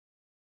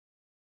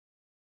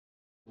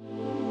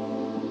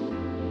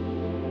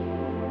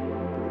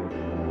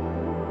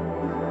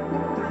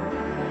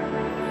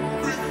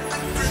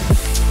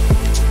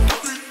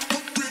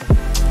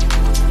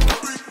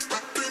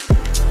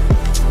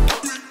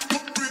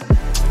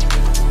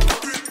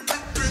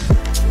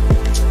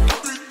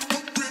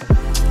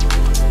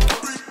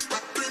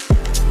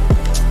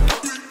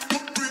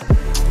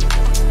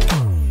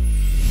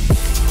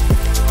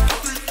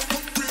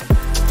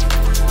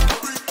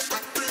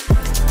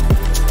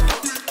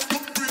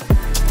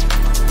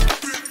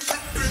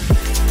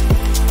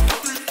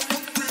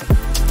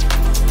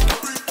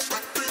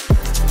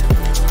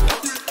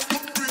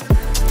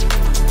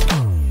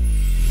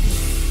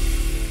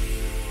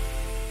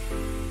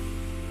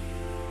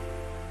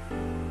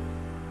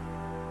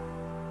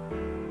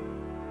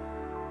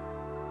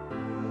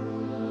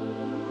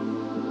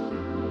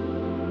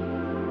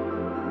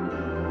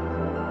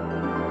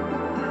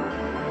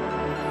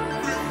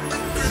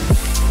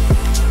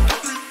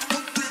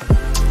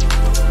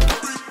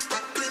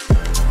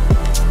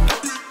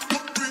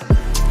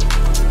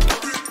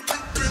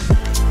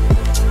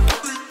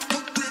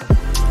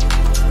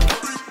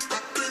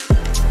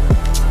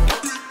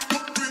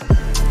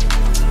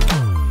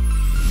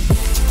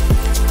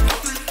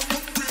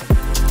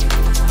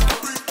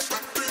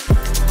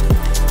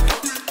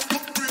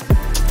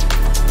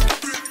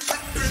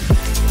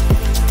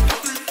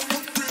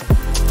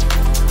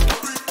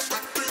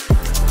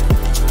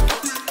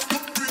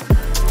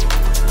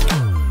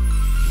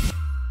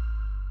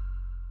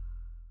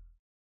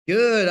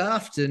Good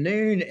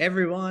afternoon,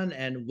 everyone,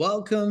 and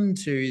welcome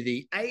to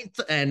the eighth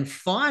and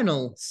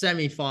final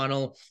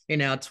semi-final in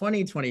our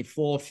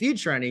 2024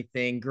 Future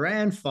Anything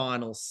Grand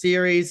Final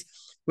Series.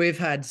 We've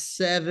had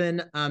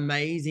 7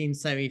 amazing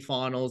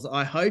semi-finals.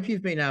 I hope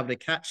you've been able to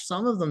catch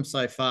some of them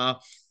so far.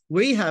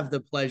 We have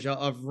the pleasure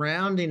of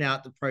rounding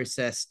out the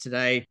process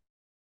today,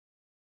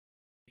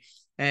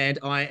 and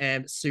I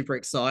am super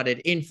excited.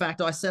 In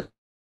fact, I said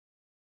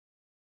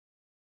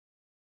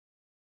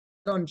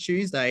on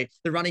Tuesday,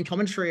 the running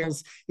commentary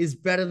is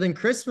better than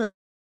Christmas,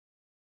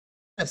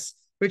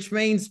 which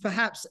means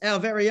perhaps our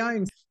very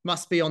own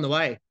must be on the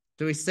way.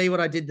 Do we see what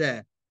I did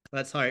there?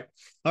 Let's hope.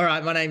 All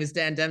right, my name is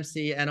Dan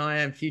Dempsey, and I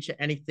am Future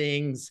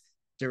Anything's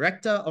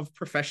Director of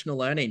Professional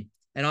Learning.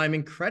 And I'm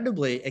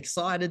incredibly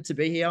excited to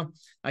be here.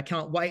 I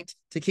can't wait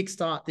to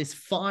kickstart this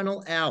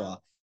final hour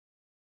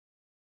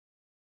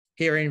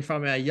hearing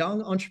from our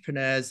young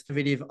entrepreneurs'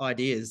 innovative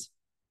ideas.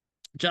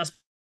 Just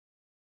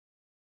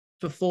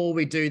before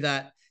we do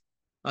that,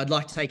 I'd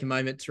like to take a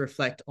moment to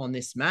reflect on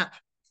this map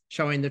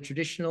showing the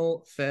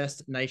traditional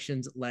First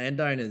Nations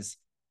landowners.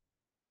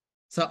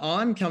 So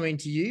I'm coming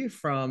to you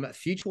from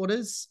Future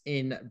Waters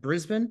in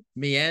Brisbane,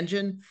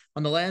 Meanjin,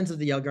 on the lands of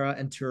the Yagara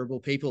and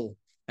Turrbal people.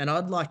 And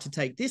I'd like to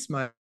take this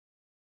moment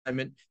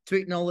to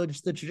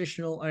acknowledge the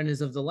traditional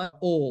owners of the land,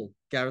 all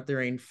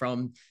gathering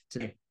from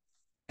today.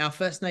 Our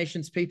First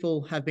Nations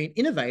people have been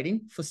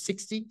innovating for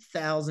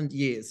 60,000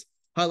 years,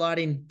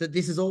 highlighting that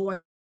this has always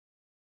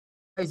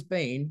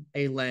been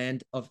a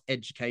land of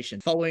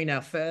education, following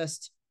our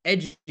first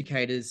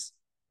educators,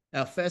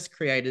 our first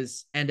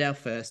creators, and our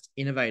first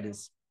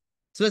innovators.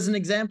 So as an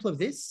example of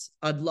this,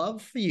 I'd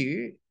love for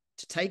you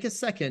to take a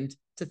second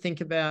to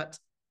think about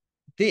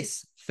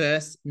this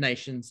First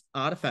Nations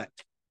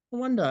artifact. I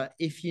wonder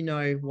if you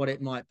know what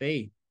it might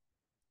be.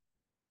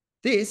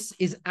 This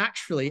is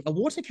actually a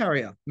water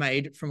carrier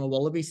made from a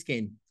wallaby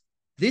skin.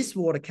 This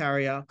water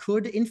carrier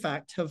could, in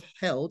fact, have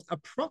held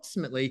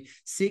approximately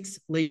 6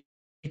 liters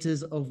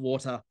of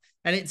water,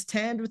 and it's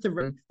tanned with a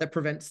rim that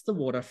prevents the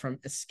water from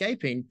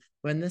escaping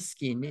when the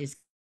skin is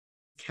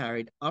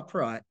carried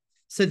upright.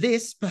 So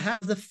this,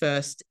 perhaps the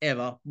first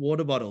ever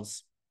water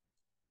bottles.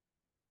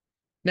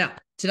 Now,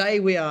 today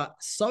we are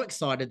so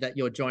excited that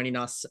you're joining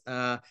us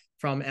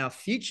from our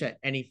Future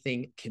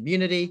Anything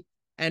community,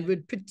 and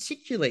would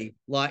particularly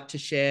like to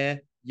share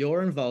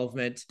your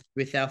involvement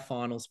with our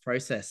finals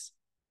process.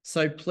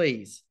 So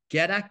please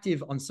get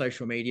active on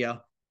social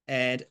media,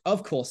 and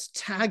of course,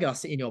 tag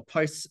us in your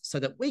posts so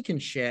that we can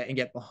share and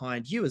get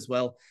behind you as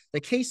well.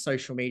 The key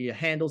social media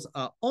handles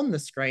are on the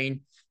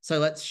screen. So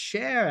let's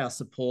share our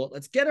support.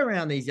 Let's get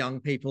around these young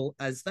people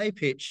as they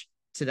pitch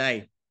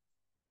today.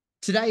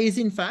 Today is,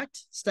 in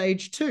fact,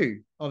 stage 2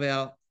 of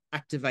our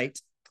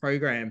Activate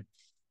program.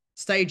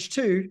 Stage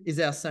 2 is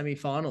our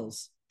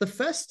semi-finals. The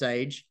first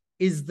stage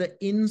is the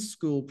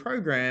in-school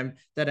program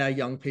that our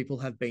young people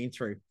have been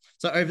through.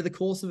 So over the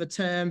course of a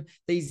term,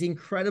 these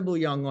incredible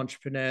young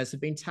entrepreneurs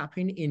have been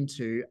tapping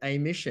into a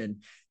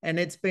mission. And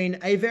it's been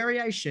a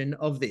variation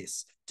of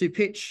this to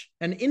pitch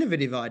an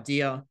innovative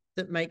idea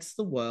that makes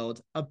the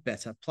world a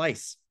better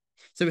place.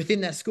 So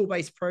within that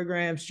school-based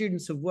program,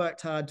 students have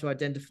worked hard to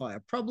identify a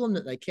problem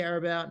that they care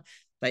about.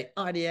 They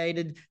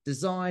ideated,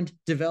 designed,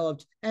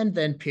 developed, and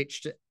then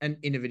pitched an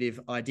innovative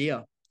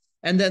idea.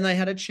 And then they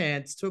had a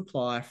chance to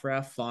apply for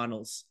our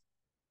finals.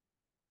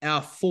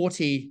 Our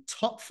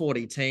top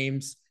 40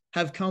 teams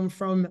have come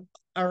from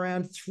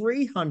around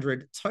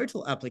 300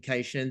 total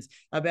applications,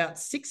 about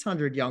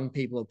 600 young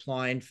people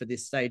applying for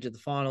this stage of the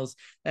finals.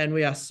 And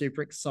we are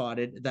super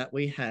excited that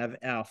we have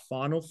our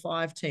final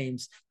 5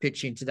 teams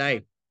pitching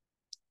today.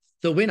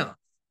 The winner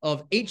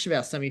of each of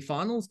our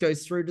semi-finals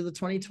goes through to the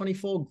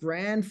 2024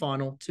 grand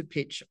final to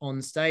pitch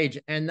on stage.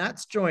 And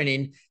that's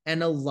joining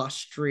an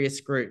illustrious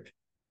group,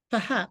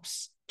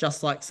 perhaps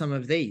just like some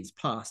of these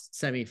past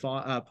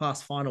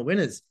final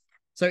winners.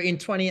 So in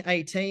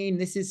 2018,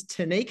 this is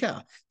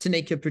Tanika.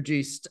 Tanika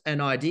produced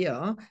an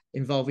idea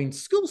involving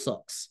school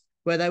socks,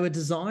 where they were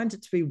designed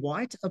to be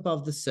white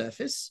above the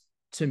surface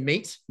to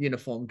meet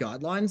uniform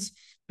guidelines,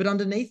 but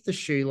underneath the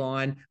shoe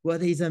line were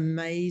these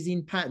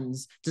amazing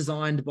patterns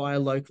designed by a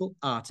local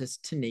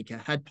artist Tanika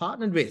had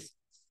partnered with.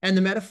 And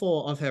the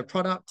metaphor of her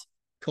product,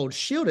 called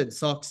shielded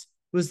socks,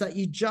 was that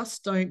you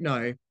just don't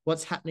know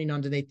what's happening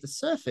underneath the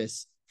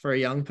surface for a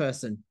young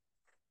person.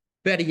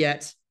 Better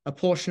yet, a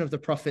portion of the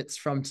profits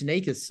from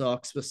Tanika's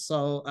socks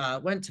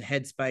went to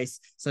Headspace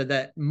so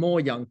that more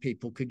young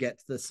people could get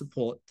the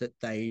support that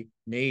they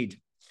need.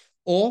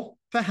 Or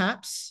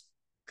perhaps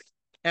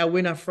our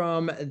winner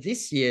from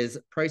this year's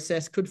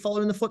process could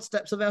follow in the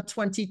footsteps of our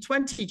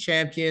 2020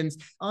 champions.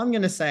 I'm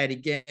going to say it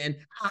again,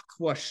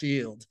 Aqua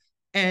Shield.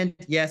 And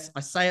yes,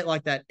 I say it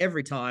like that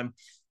every time.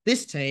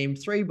 This team,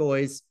 3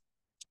 boys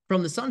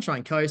from the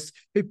Sunshine Coast,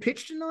 who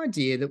pitched an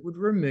idea that would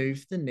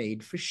remove the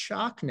need for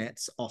shark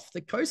nets off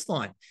the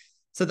coastline.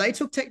 So they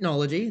took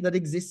technology that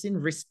exists in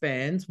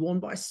wristbands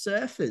worn by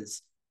surfers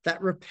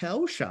that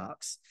repel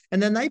sharks.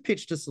 And then they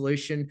pitched a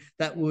solution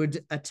that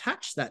would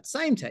attach that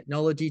same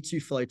technology to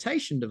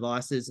flotation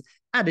devices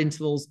at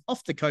intervals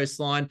off the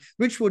coastline,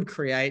 which would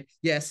create,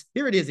 yes,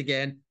 here it is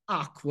again,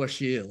 Aqua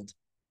Shield.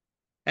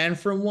 And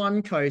from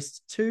one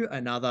coast to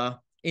another,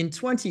 in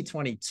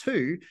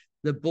 2022,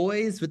 the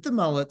boys with the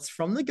mullets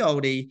from the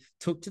Goldie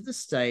took to the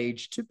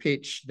stage to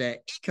pitch their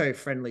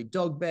eco-friendly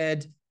dog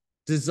bed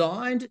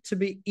designed to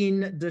be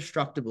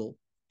indestructible.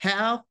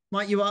 How,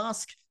 might you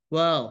ask?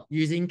 Well,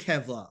 using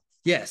Kevlar.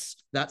 Yes,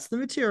 that's the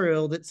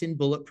material that's in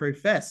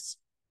bulletproof vests,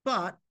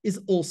 but is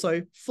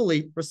also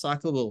fully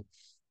recyclable.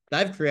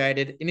 They've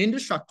created an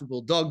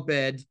indestructible dog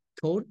bed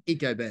called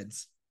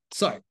EcoBeds.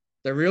 So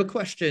the real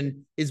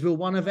question is, will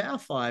one of our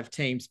 5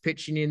 teams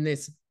pitching in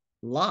this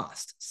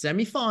last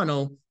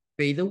semi-final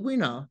be the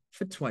winner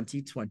for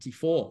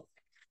 2024?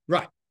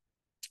 Right.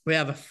 We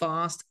have a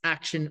fast,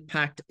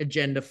 action-packed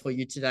agenda for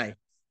you today.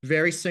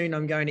 Very soon,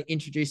 I'm going to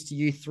introduce to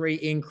you 3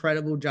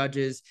 incredible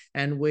judges,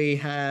 and we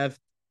have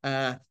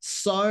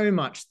so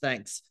much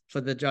thanks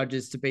for the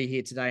judges to be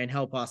here today and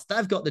help us.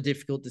 They've got the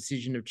difficult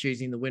decision of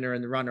choosing the winner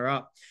and the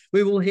runner-up.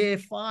 We will hear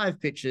 5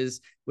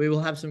 pitches. We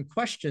will have some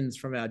questions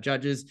from our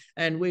judges,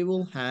 and we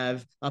will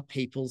have a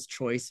People's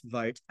Choice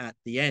vote at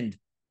the end.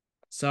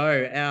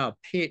 So our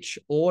pitch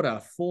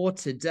order for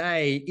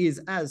today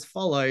is as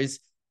follows.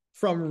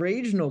 From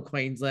regional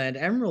Queensland,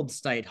 Emerald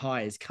State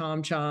High is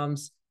Calm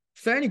Charms.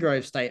 Ferny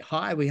Grove State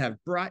High, we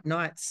have Bright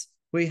Nights.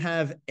 We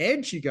have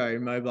Edugo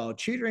Mobile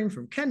Tutoring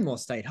from Kenmore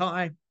State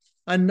High.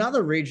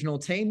 Another regional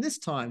team, this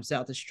time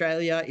South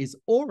Australia, is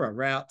Aura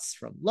Routes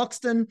from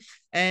Loxton.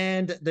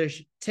 And the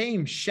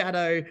team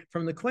Shadow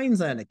from the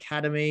Queensland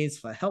Academies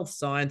for Health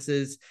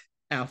Sciences,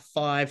 our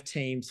 5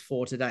 teams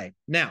for today.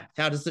 Now,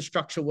 how does the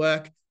structure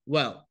work?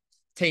 Well,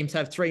 teams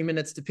have 3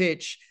 minutes to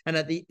pitch, and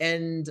at the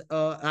end,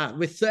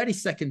 with 30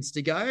 seconds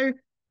to go,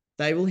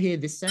 they will hear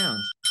this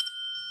sound.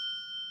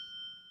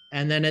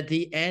 And then at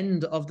the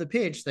end of the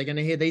pitch, they're going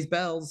to hear these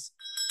bells.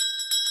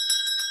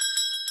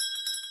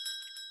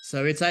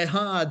 So it's a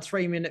hard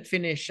 3-minute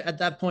finish. At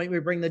that point, we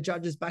bring the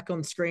judges back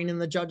on screen,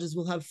 and the judges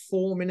will have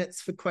 4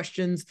 minutes for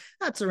questions.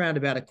 That's around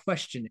about a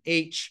question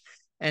each.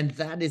 And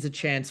that is a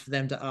chance for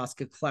them to ask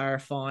a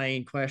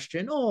clarifying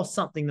question or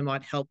something that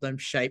might help them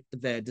shape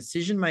their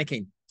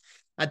decision-making.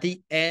 At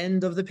the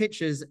end of the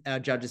pitches, our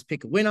judges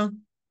pick a winner.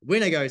 The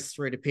winner goes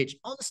through to pitch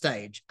on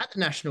stage at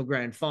the National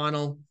Grand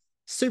Final.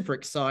 Super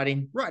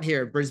exciting, right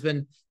here at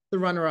Brisbane. The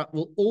runner-up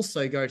will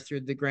also go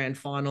through the Grand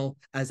Final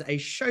as a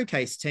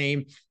showcase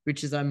team,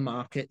 which is a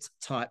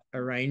market-type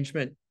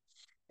arrangement.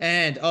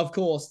 And, of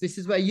course, this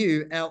is where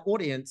you, our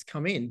audience,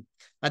 come in.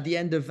 At the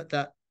end of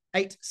the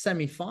 8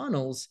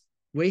 semi-finals,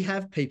 we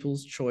have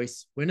People's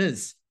Choice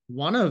winners.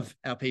 One of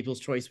our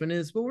People's Choice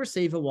winners will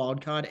receive a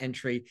wildcard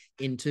entry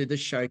into the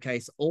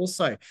showcase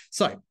also.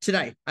 So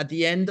today, at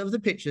the end of the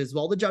pitches,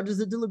 while the judges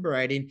are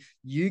deliberating,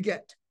 you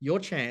get your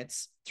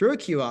chance through a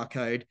QR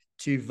code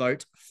to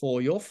vote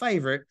for your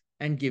favorite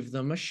and give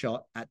them a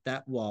shot at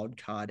that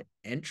wildcard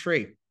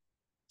entry.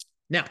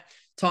 Now,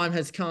 time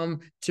has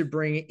come to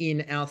bring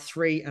in our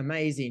 3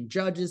 amazing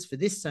judges for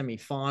this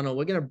semi-final.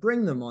 We're going to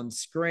bring them on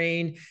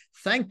screen.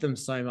 Thank them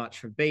so much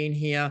for being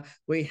here.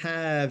 We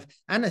have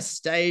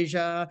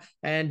Anastasia,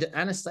 and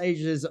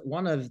Anastasia's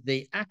one of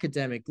the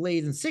academic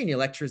leads and senior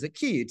lecturers at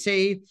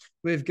QUT.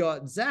 We've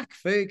got Zach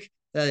Fook,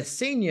 the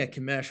senior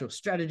commercial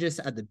strategist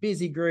at the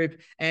Busy Group,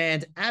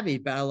 and Abby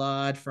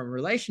Ballard from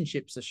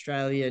Relationships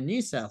Australia,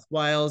 New South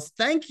Wales.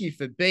 Thank you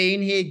for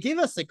being here. Give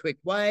us a quick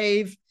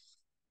wave.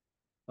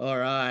 All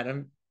right,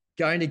 I'm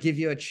going to give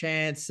you a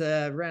chance,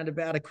 around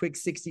about a quick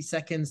 60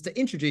 seconds to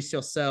introduce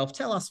yourself.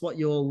 Tell us what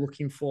you're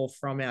looking for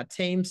from our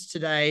teams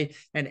today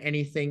and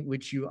anything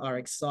which you are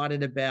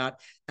excited about.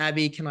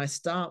 Abby, can I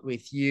start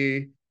with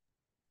you?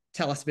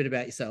 Tell us a bit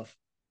about yourself.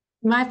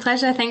 My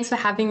pleasure. Thanks for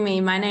having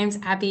me. My name's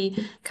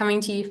Abby,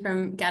 coming to you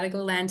from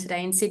Gadigal land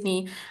today in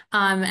Sydney,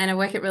 and I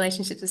work at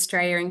Relationships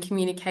Australia in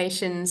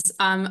communications.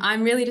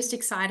 I'm really just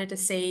excited to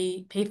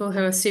see people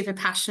who are super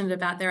passionate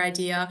about their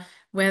idea,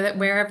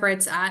 wherever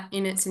it's at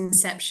in its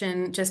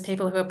inception, just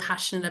people who are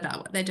passionate about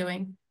what they're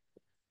doing.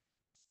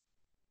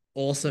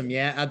 Awesome.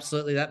 Yeah,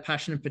 absolutely. That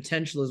passion and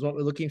potential is what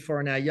we're looking for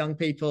in our young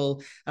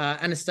people.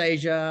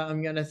 Anastasia,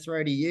 I'm going to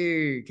throw to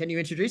you. Can you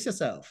introduce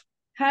yourself?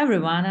 Hi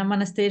everyone, I'm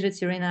Anastasia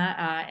Tirina,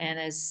 and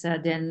as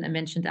Dan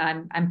mentioned,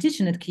 I'm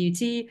teaching at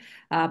QUT.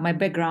 My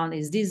background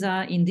is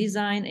in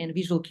design and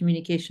visual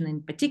communication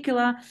in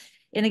particular.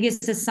 And I guess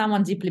as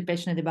someone deeply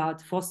passionate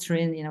about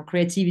fostering,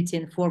 creativity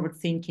and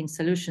forward-thinking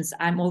solutions,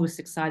 I'm always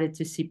excited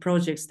to see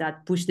projects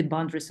that push the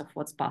boundaries of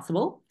what's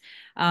possible.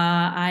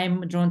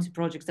 I'm drawn to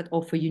projects that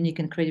offer unique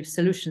and creative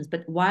solutions.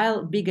 But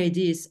while big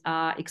ideas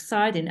are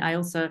exciting, I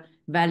also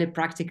value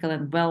practical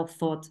and well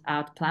thought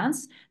out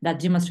plans that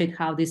demonstrate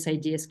how these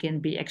ideas can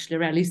be actually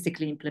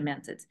realistically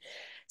implemented.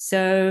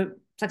 So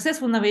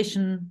successful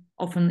innovation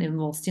often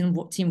involves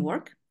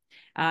teamwork.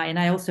 And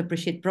I also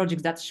appreciate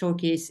projects that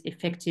showcase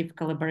effective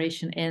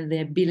collaboration and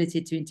the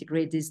ability to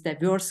integrate these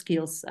diverse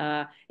skills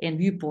and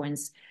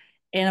viewpoints.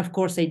 And of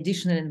course,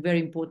 additionally and very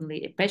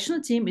importantly, a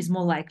passionate team is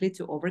more likely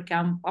to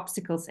overcome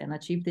obstacles and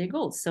achieve their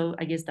goals. So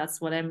I guess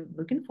that's what I'm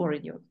looking for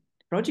in your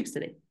projects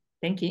today.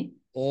 Thank you.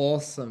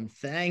 Awesome.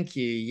 Thank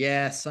you.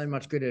 Yeah, so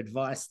much good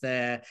advice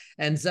there.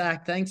 And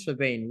Zach, thanks for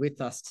being with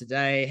us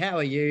today. How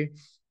are you?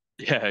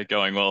 Yeah,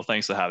 going well.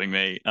 Thanks for having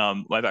me.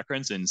 My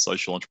background's in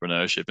social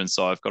entrepreneurship, and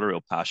so I've got a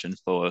real passion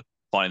for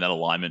finding that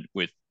alignment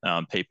with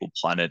people,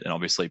 planet, and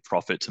obviously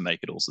profit to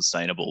make it all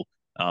sustainable.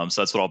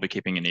 So that's what I'll be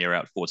keeping an ear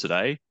out for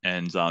today.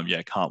 And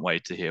yeah, can't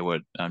wait to hear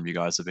what you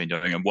guys have been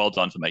doing. And well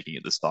done for making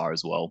it this far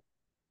as well.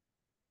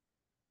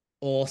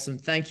 Awesome.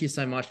 Thank you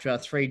so much to our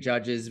three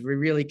judges. We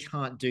really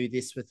can't do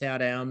this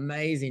without our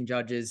amazing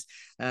judges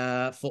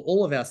for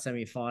all of our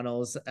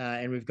semi-finals.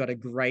 And we've got a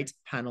great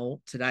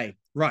panel today.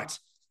 Right.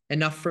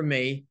 Enough from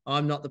me.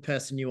 I'm not the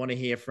person you want to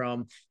hear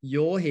from.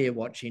 You're here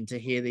watching to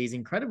hear these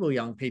incredible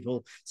young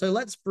people. So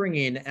let's bring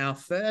in our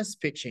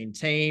first pitching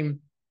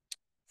team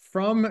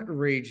from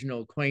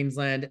regional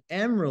Queensland,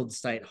 Emerald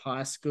State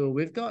High School.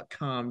 We've got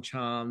Calm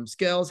Charms.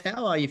 Girls,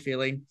 how are you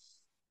feeling?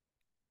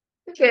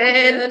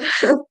 Good.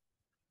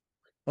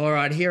 All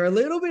right, hear a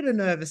little bit of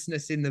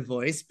nervousness in the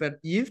voice, but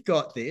you've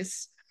got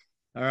this.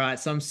 All right,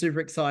 so I'm super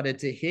excited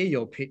to hear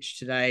your pitch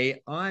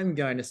today. I'm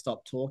going to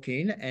stop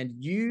talking and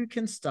you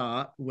can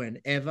start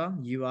whenever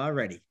you are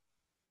ready.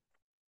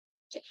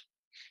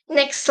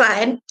 Next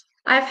slide.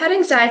 I've had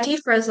anxiety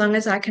for as long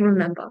as I can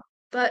remember,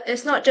 but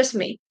it's not just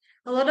me.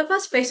 A lot of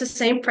us face the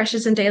same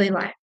pressures in daily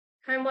life.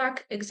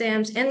 Homework,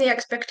 exams, and the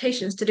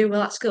expectations to do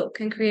well at school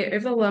can create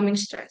overwhelming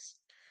stress.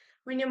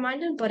 When your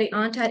mind and body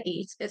aren't at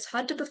ease, it's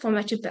hard to perform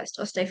at your best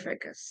or stay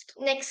focused.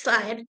 Next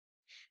slide.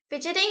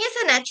 Fidgeting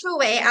is a natural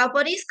way our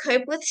bodies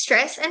cope with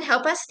stress and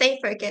help us stay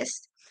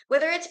focused.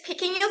 Whether it's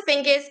picking your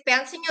fingers,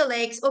 bouncing your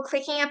legs, or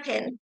clicking a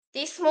pen,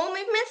 these small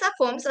movements are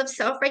forms of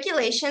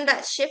self-regulation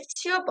that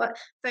shift your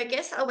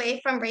focus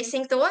away from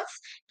racing thoughts,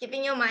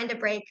 giving your mind a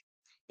break.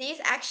 These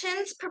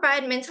actions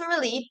provide mental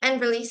relief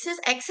and releases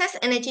excess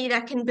energy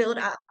that can build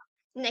up.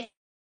 Next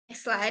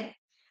slide.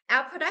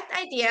 Our product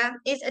idea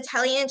is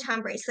Italian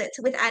charm bracelets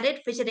with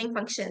added fidgeting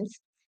functions.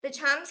 The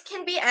charms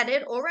can be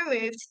added or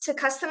removed to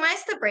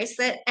customize the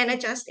bracelet and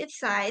adjust its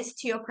size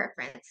to your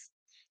preference.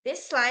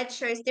 This slide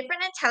shows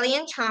different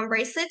Italian charm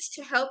bracelets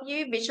to help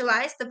you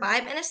visualize the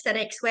vibe and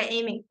aesthetics we're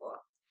aiming for.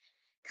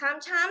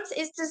 Calm Charms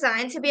is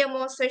designed to be a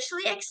more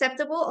socially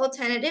acceptable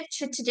alternative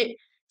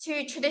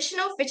to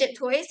traditional fidget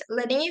toys,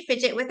 letting you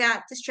fidget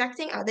without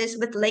distracting others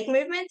with leg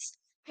movements,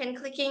 pen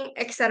clicking,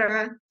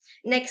 etc.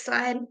 Next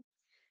slide.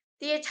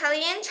 The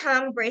Italian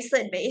charm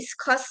bracelet base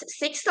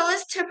costs $6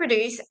 to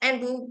produce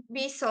and will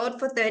be sold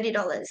for $30.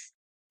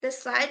 The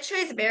slide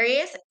shows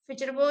various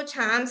fidgetable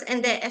charms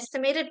and their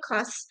estimated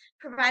costs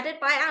provided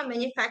by our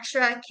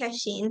manufacturer,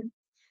 Cashin.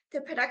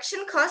 The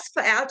production costs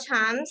for our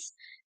charms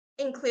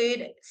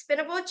include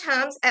spinnable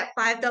charms at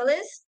 $5,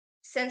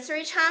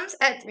 sensory charms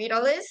at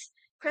 $3,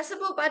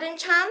 pressable button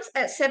charms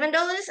at $7,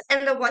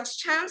 and the watch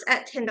charms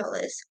at $10.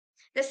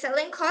 The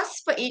selling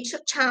costs for each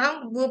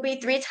charm will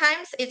be 3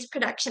 times its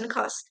production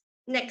cost.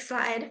 Next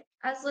slide.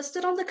 As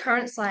listed on the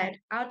current slide,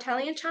 our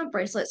Italian charm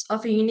bracelets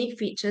offer unique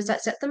features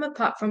that set them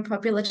apart from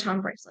popular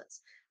charm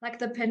bracelets, like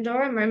the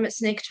Pandora Moment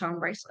Snake charm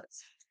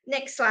bracelets.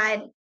 Next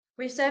slide.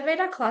 We surveyed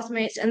our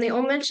classmates and they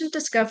all mentioned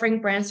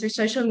discovering brands through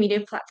social media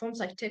platforms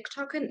like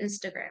TikTok and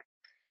Instagram.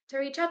 To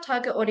reach our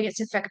target audience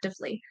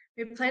effectively,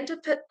 we plan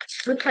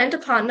to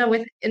partner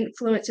with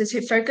influencers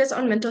who focus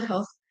on mental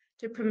health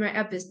to promote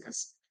our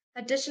business.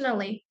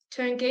 Additionally,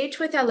 to engage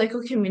with our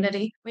local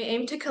community, we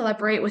aim to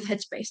collaborate with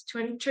Headspace to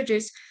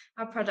introduce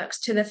our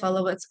products to their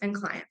followers and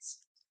clients.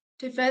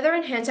 To further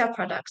enhance our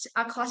products,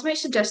 our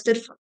classmates suggested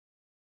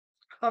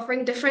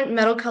offering different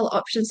metal color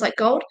options like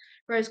gold,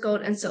 rose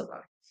gold, and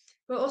silver.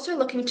 We're also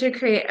looking to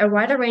create a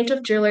wider range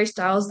of jewelry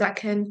styles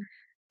that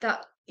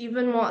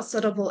even more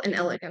suitable and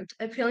elegant,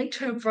 appealing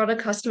to a broader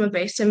customer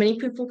base so many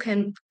people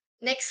can.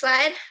 Next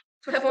slide.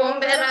 Perform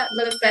better,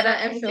 live better,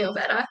 and feel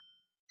better.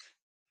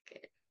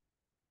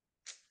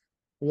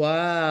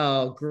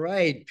 Wow,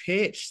 great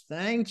pitch.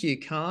 Thank you,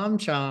 Calm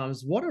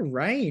Charms. What a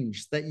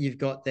range that you've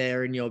got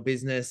there in your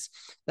business.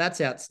 That's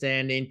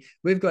outstanding.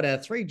 We've got our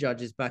 3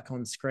 judges back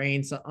on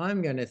screen. So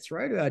I'm going to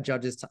throw to our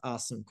judges to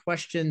ask some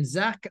questions.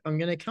 Zach, I'm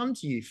going to come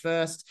to you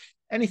first.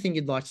 Anything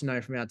you'd like to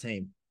know from our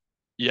team?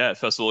 Yeah,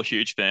 first of all,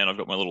 huge fan. I've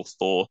got my little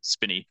Thor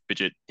spinny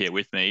fidget here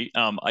with me.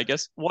 I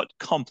guess what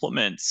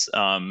complements,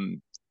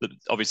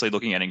 obviously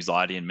looking at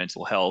anxiety and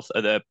mental health,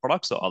 are there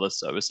products or other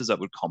services that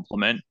would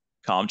complement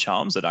Calm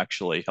Charms that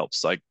actually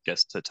helps, I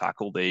guess, to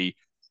tackle the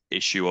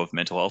issue of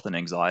mental health and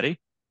anxiety?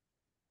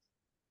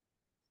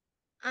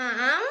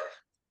 I'm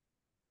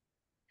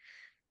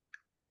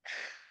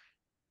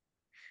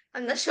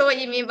not sure what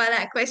you mean by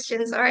that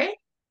question, sorry.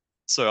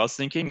 So I was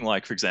thinking,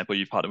 like, for example,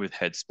 you've partnered with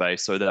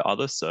Headspace. So there are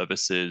other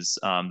services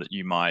that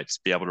you might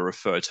be able to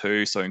refer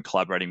to. So in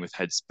collaborating with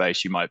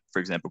Headspace, you might, for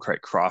example,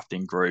 create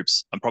crafting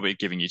groups. I'm probably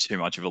giving you too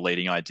much of a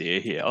leading idea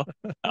here,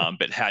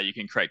 but how you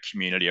can create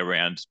community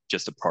around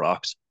just a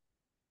product.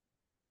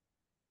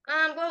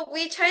 Well,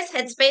 we chose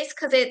Headspace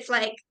because it's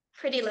like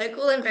pretty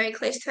local and very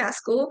close to our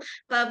school,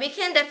 but we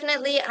can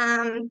definitely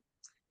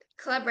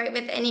collaborate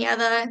with any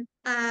other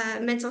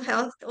mental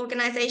health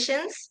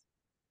organizations.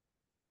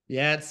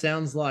 Yeah, it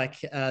sounds like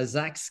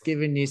Zach's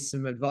given you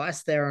some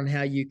advice there on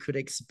how you could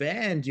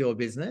expand your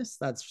business.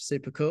 That's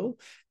super cool.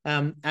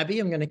 Abby,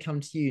 I'm going to come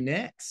to you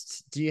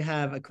next. Do you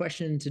have a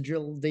question to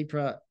drill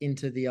deeper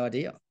into the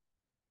idea?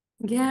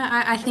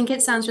 Yeah, I think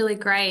it sounds really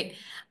great.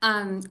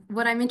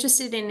 What I'm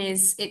interested in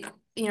is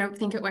I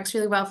think it works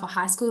really well for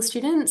high school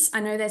students. I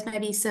know there's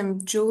maybe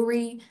some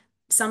jewelry,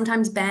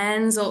 sometimes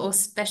bands or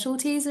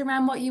specialties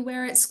around what you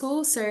wear at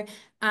school. So,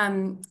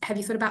 have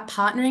you thought about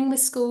partnering with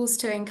schools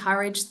to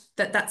encourage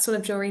that sort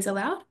of jewelry is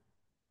allowed?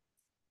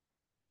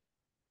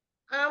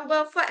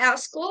 Well, for our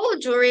school,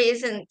 jewelry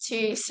isn't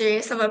too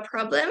serious of a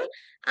problem.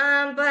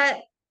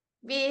 But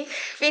we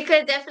we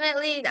could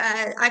definitely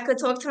I could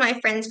talk to my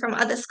friends from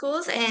other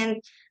schools and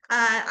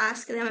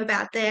ask them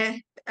about their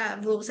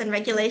rules and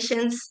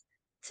regulations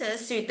to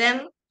suit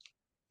them.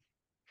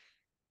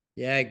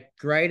 Yeah,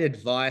 great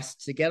advice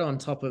to get on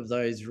top of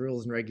those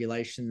rules and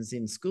regulations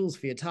in schools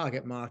for your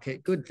target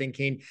market. Good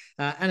thinking.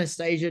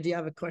 Anastasia, do you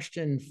have a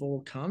question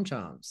for Calm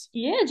Charms?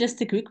 Yeah, just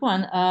a quick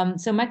one.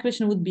 So my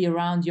question would be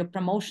around your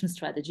promotion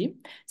strategy.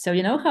 So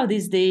you know how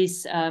these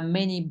days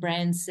many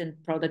brands and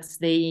products,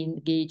 they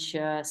engage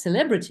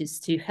celebrities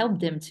to help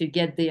them to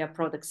get their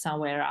products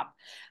somewhere up.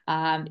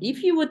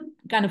 If you would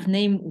kind of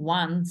name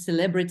one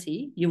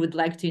celebrity you would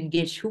like to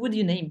engage, who would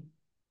you name?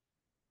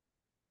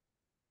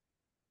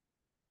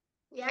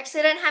 We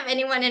actually don't have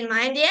anyone in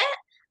mind yet,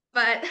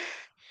 but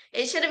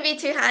it shouldn't be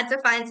too hard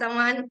to find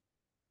someone.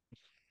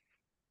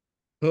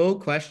 Cool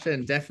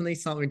question. Definitely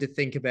something to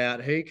think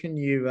about. Who can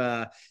you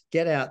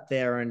get out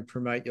there and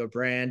promote your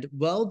brand?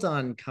 Well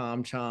done,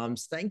 Calm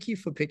Charms. Thank you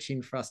for pitching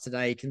for us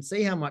today. You can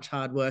see how much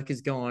hard work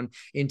has gone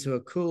into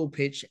a cool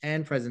pitch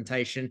and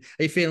presentation.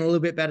 Are you feeling a little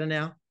bit better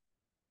now?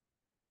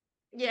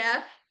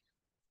 Yeah.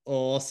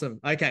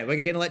 Awesome. Okay,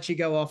 we're going to let you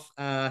go off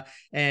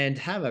and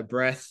have a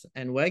breath,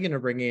 and we're going to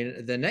bring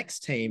in the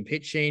next team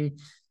pitching.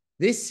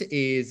 This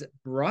is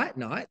Bright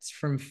Nights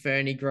from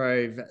Ferny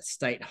Grove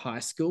State High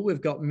School. We've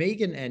got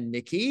Megan and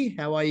Nikki.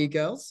 How are you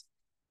girls?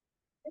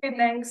 Good,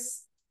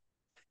 thanks.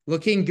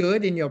 Looking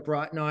good in your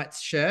Bright Nights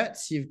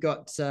shirts. You've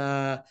got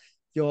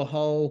your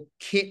whole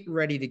kit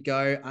ready to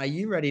go. Are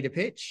you ready to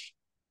pitch?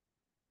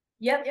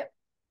 Yep.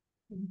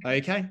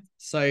 Okay,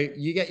 so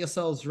you get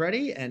yourselves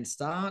ready and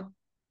start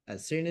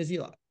as soon as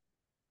you like.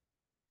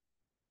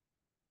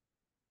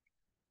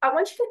 I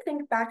want you to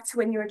think back to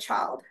when you were a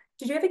child.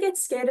 Did you ever get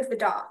scared of the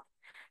dark?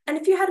 And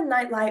if you had a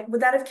nightlight,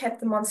 would that have kept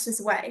the monsters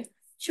away?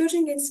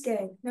 Children get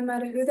scared, no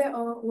matter who they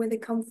are or where they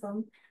come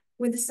from.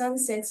 When the sun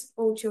sets,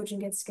 all children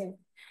get scared.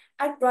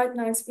 At Bright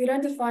Nights, we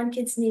don't define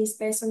kids' needs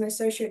based on their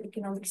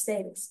socioeconomic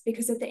status,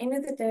 because at the end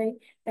of the day,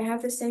 they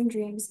have the same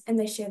dreams and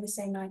they share the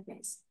same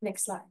nightmares.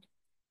 Next slide.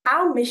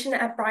 Our mission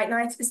at Bright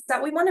Nights is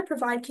that we want to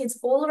provide kids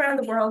all around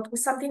the world with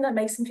something that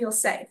makes them feel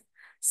safe,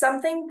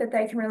 something that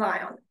they can rely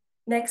on.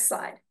 Next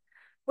slide.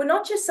 We're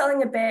not just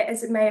selling a bear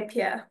as it may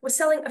appear. We're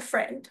selling a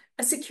friend,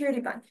 a security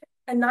blanket,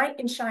 a knight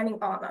in shining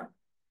armor.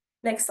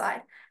 Next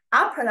slide.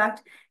 Our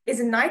product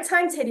is a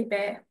nighttime teddy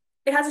bear.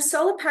 It has a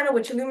solar panel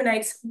which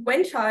illuminates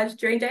when charged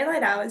during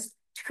daylight hours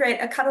to create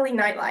a cuddly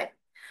nightlight.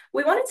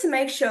 We wanted to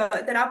make sure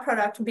that our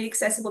product would be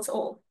accessible to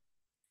all.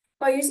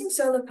 By using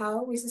solar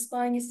power, we're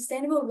supplying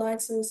sustainable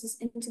light sources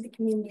into the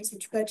communities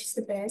which purchase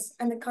the bears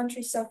and the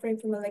countries suffering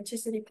from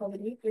electricity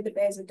poverty where the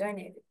bears are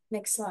donated.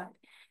 Next slide.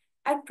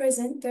 At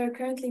present, there are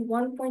currently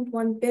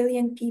 1.1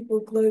 billion people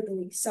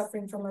globally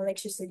suffering from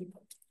electricity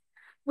poverty.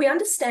 We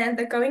understand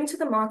that going to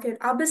the market,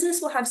 our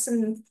business will have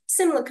some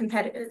similar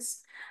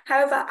competitors.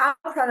 However, our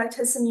product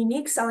has some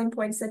unique selling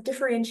points that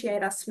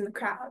differentiate us from the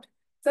crowd.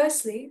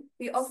 Firstly,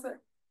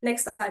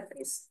 next slide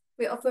please.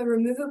 We offer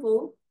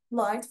removable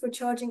light for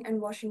charging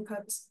and washing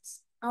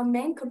purposes. Our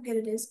main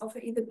competitors offer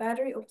either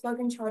battery or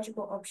plug-in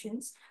chargeable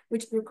options,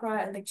 which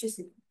require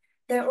electricity.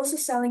 They're also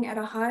selling at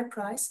a higher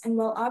price, and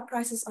while our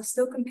prices are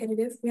still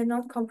competitive, we are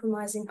not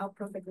compromising our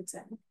profit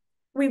return.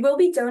 We will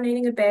be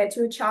donating a bear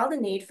to a child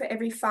in need for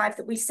every 5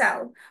 that we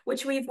sell,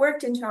 which we've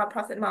worked into our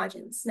profit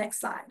margins.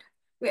 Next slide.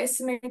 We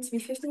estimate it to be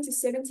 $15 to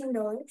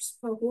 $17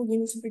 per whole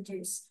unit to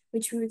produce,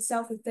 which we would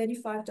sell for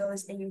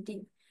 $35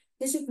 AUD.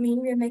 This would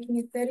mean we are making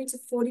a 30 to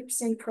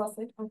 40%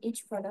 profit on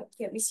each product,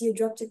 yet we see a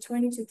drop to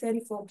 20 to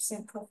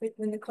 34% profit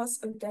when the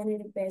cost of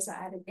donated bears are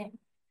added in.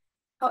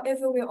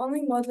 However, we're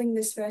only modeling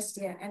this first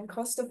year, and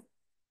cost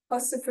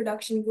of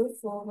production will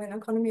fall when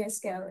economy of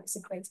scale is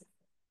equated.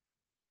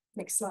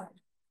 Next slide.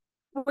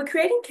 We're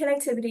creating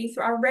connectivity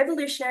through our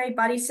revolutionary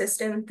buddy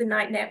system, the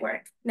Knight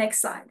Network.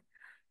 Next slide.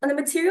 On the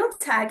material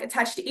tag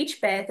attached to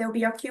each bear, there will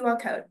be our QR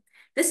code.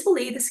 This will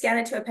lead the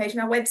scanner to a page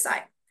on our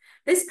website.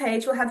 This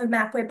page will have a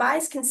map where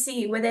buyers can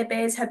see where their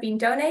bears have been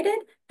donated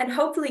and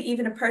hopefully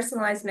even a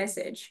personalized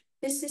message.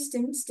 This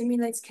system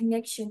stimulates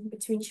connection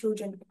between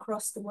children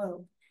across the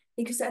world,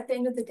 because at the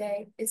end of the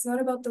day, it's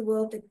not about the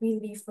world that we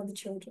leave for the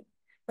children,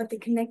 but the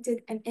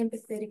connected and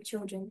empathetic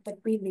children that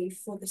we leave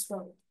for this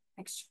world.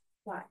 Next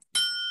slide.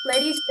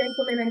 Ladies,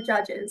 gentlemen, and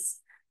judges,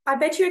 I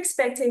bet you're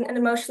expecting an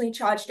emotionally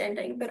charged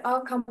ending, but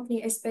our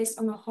company is based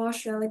on the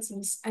harsh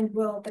realities and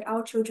world that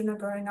our children are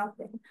growing up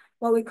in.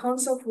 While we can't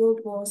solve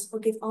world wars or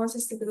give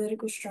answers to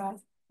political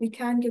strife, we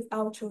can give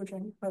our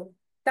children hope.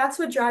 That's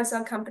what drives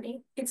our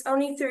company. It's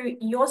only through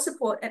your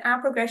support and our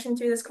progression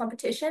through this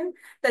competition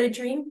that a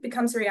dream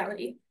becomes a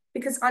reality,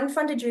 because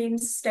unfunded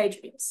dreams stay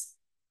dreams.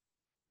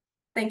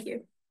 Thank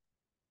you.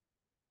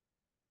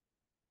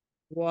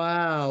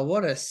 Wow,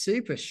 what a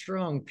super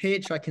strong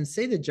pitch. I can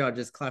see the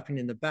judges clapping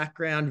in the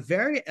background.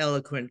 Very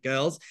eloquent,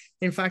 girls.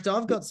 In fact,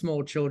 I've got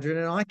small children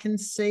and I can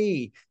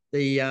see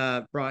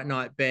the Bright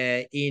Night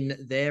Bear in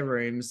their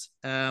rooms.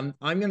 I'm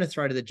going to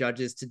throw to the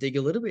judges to dig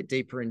a little bit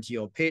deeper into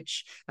your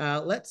pitch.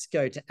 Let's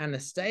go to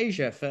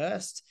Anastasia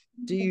first.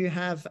 Do you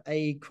have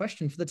a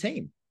question for the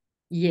team?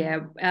 Yeah,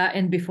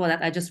 and before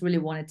that, I just really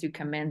wanted to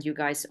commend you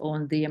guys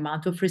on the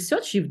amount of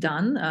research you've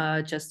done,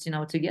 just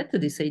to get to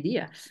this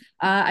idea.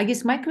 I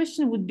guess my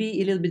question would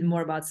be a little bit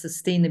more about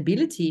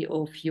sustainability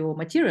of your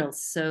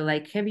materials. So,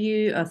 like, have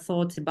you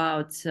thought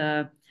about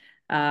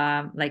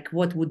like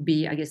what would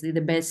be, I guess, the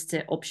best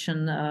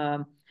option?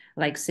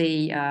 Like,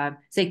 say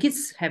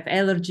kids have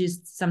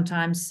allergies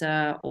sometimes,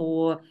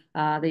 or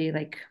they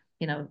like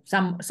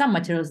some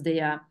materials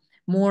they are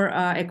more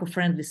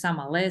eco-friendly, some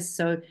are less.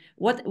 So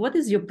what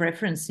is your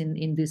preference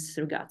in this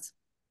regards?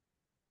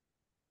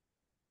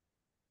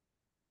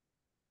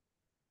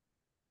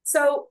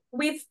 So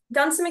we've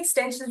done some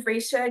extensive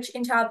research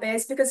into our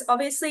bears, because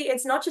obviously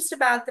it's not just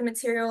about the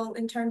material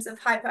in terms of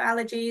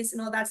hypoallergies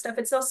and all that stuff.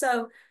 It's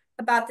also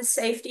about the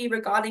safety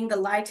regarding the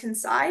light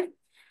inside.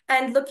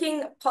 And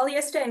looking,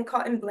 polyester and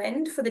cotton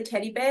blend for the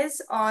teddy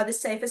bears are the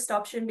safest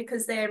option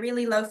because they're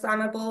really low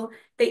flammable.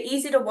 They're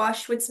easy to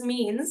wash, which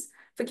means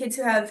for kids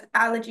who have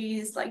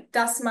allergies like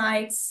dust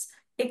mites,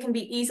 it can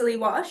be easily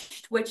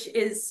washed, which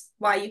is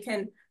why you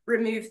can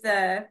remove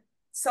the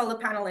solar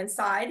panel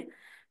inside.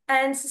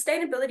 And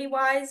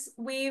sustainability-wise,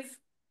 we've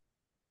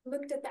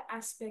looked at the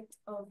aspect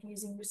of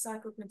using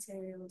recycled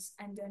materials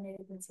and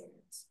donated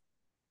materials.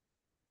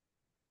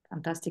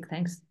 Fantastic,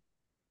 thanks.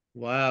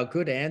 Wow,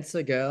 good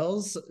answer,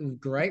 girls.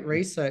 Great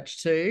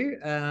research too.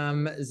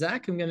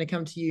 Zach, I'm going to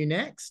come to you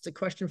next. A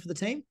question for the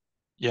team?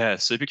 Yeah,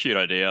 super cute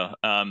idea.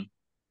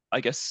 I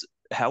guess,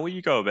 how will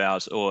you go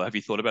about, or have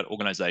you thought about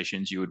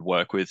organizations you would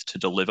work with to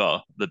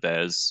deliver the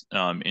bears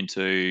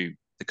into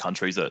the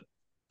countries that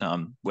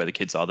where the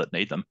kids are that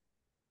need them?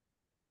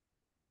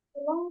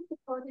 Along with the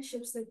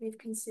partnerships that we've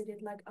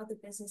considered, like other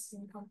businesses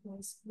and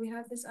companies, we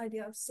have this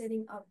idea of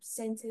setting up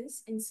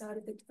centers inside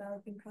of the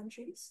developing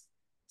countries.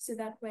 So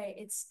that way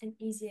it's an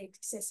easy,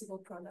 accessible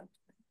product.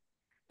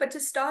 But to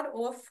start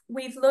off,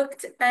 we've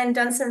looked and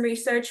done some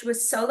research with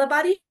Solar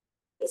Buddies,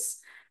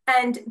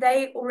 and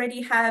they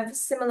already have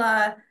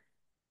similar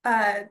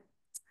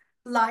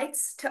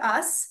lights to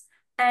us,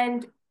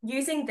 and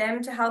using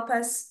them to help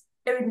us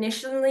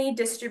initially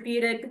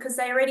distribute it, because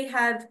they already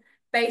have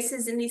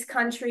bases in these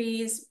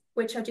countries,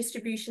 which are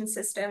distribution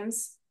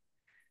systems.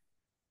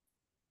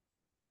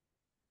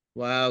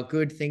 Wow,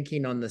 good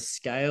thinking on the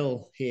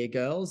scale here,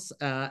 girls.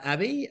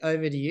 Abby,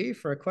 over to you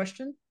for a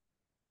question.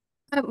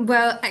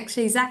 Well,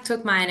 actually, Zach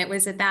took mine. It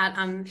was about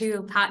who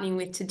you're partnering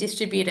with to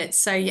distribute it.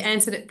 So you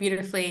answered it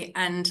beautifully,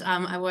 and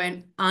I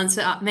won't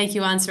make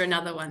you answer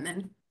another one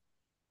then.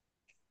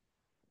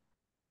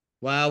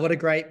 Wow, what a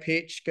great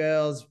pitch,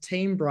 girls.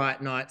 Team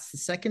Bright Knights, the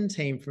second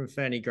team from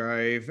Ferny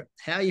Grove.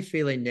 How are you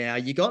feeling now?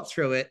 You got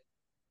through it.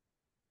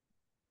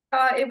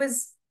 It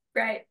was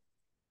great.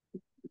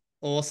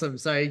 Awesome.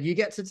 So you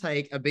get to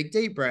take a big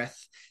deep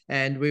breath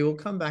and we will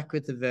come back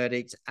with the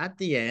verdict at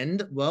the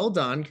end. Well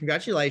done.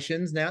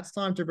 Congratulations. Now it's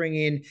time to bring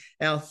in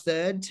our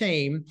third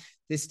team.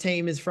 This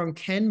team is from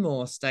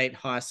Kenmore State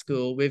High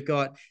School. We've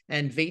got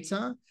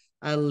Anvita,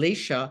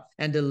 Alicia,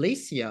 and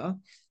Alicia,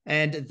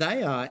 and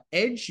they are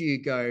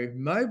EduGo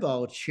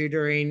mobile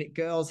tutoring.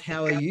 Girls,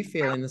 how are you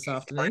feeling this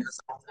afternoon?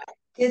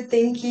 Good,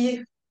 thank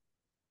you.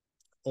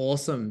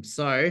 Awesome.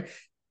 So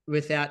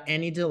without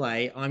any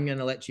delay, I'm going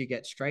to let you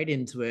get straight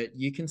into it.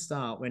 You can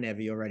start whenever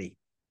you're ready.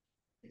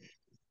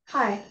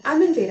 Hi,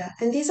 I'm Anvita,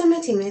 and these are my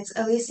teammates,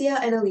 Alicia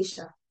and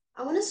Alicia.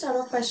 I want to start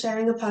off by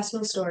sharing a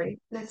personal story.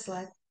 Next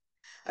slide.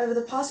 Over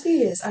the past few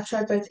years, I've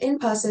tried both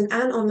in-person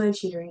and online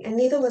tutoring, and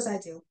neither was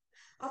ideal.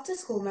 After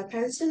school, my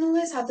parents didn't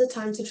always have the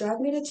time to drive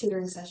me to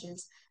tutoring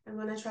sessions, and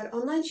when I tried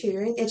online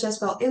tutoring, it just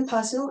felt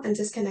impersonal and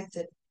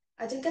disconnected.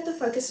 I didn't get the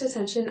focused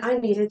attention I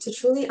needed to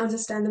truly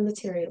understand the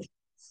material.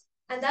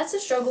 And that's a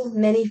struggle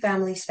many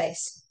families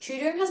face.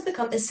 Tutoring has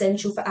become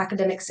essential for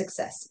academic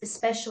success,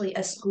 especially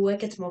as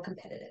schoolwork gets more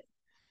competitive.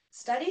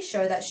 Studies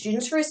show that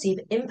students who receive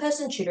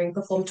in-person tutoring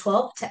perform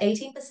 12 to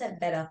 18%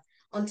 better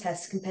on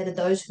tests compared to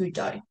those who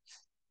don't.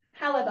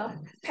 However,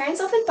 parents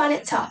often find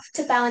it tough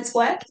to balance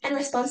work and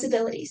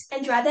responsibilities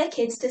and drive their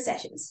kids to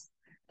sessions.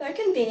 Though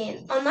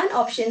convenient, online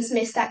options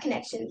miss that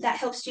connection that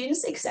helps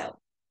students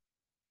excel.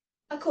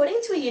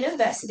 According to a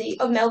University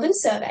of Melbourne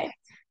survey,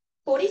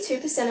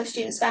 42% of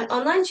students found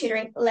online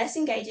tutoring less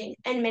engaging,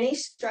 and many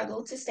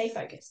struggle to stay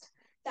focused.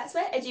 That's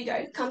where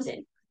EduGo comes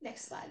in.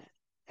 Next slide.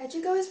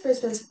 Edugo is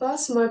Brisbane's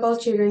first mobile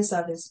tutoring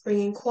service,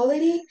 bringing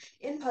quality,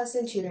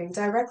 in-person tutoring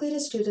directly to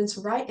students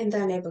right in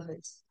their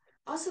neighbourhoods.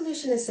 Our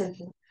solution is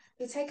simple.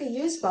 We take a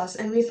used bus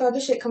and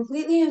refurbish it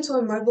completely into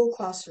a mobile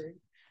classroom.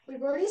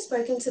 We've already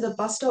spoken to the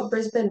Bus Stop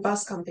Brisbane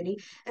Bus Company,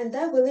 and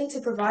they're willing to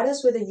provide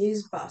us with a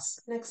used bus.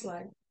 Next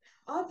slide.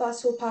 Our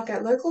bus will park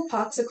at local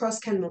parks across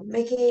Kenmore,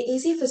 making it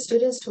easy for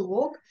students to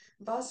walk,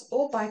 bus,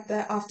 or bike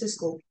there after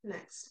school.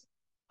 Next.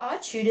 Our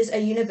tutors are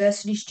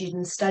university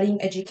students studying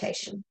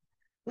education.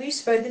 We've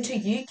spoken to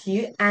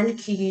UQ and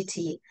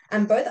QUT,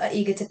 and both are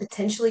eager to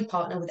potentially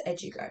partner with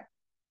Edugo.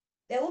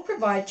 They will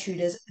provide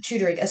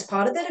tutoring as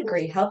part of their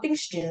degree, helping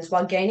students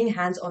while gaining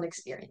hands-on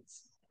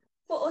experience.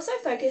 We're also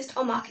focused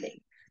on marketing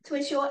to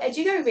ensure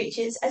Edugo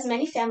reaches as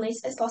many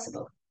families as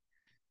possible.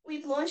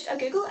 We've launched a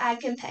Google ad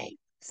campaign,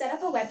 set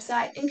up a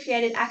website, and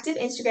created active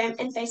Instagram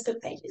and Facebook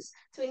pages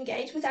to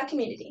engage with our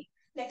community.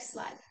 Next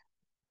slide.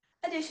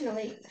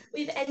 Additionally,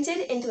 we've entered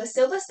into a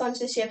silver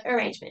sponsorship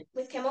arrangement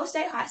with Kenmore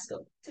State High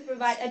School to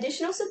provide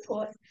additional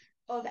support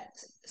of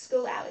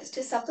school hours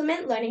to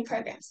supplement learning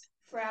programs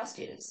for our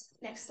students.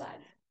 Next slide.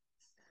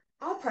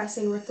 Our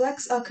pricing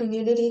reflects our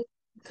community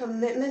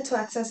commitment to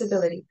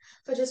accessibility.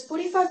 For just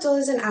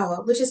 $45 an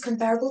hour, which is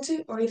comparable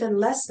to or even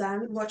less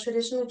than what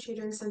traditional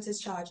tutoring centers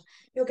charge,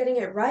 you're getting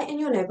it right in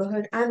your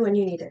neighborhood and when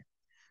you need it.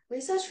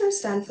 Research from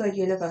Stanford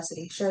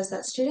University shows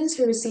that students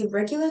who receive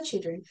regular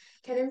tutoring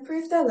can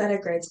improve their letter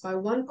grades by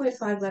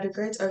 1.5 letter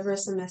grades over a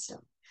semester.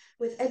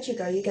 With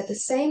Edugo, you get the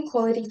same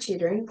quality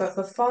tutoring, but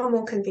for far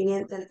more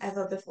convenient than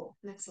ever before.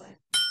 Next slide.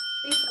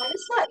 We plan to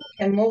start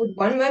in Kenmore with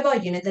one mobile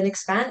unit, then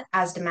expand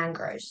as demand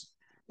grows.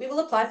 We will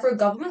apply for a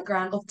government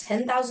grant of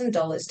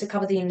 $10,000 to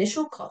cover the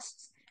initial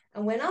costs,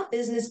 and when our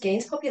business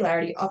gains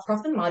popularity, our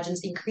profit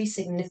margins increase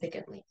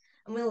significantly,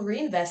 and we'll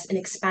reinvest in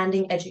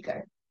expanding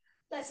Edugo.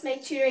 Let's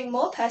make tutoring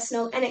more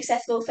personal and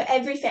accessible for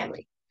every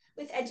family.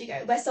 With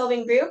Edugo, we're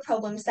solving real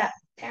problems that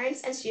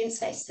parents and students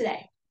face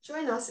today.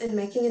 Join us in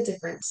making a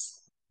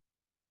difference.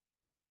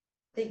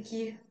 Thank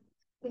you.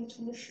 Thank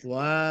you.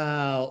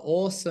 Wow,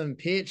 awesome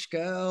pitch,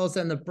 girls,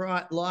 and the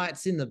bright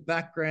lights in the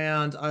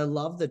background. I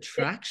love the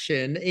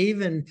traction,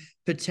 even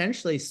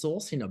potentially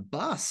sourcing a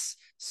bus.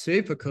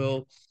 Super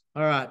cool.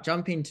 All right,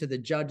 jumping to the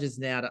judges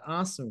now to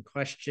ask some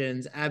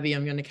questions. Abby,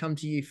 I'm going to come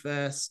to you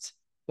first.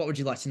 What would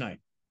you like to know?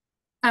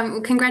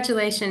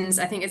 Congratulations.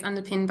 I think it's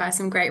underpinned by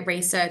some great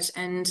research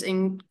and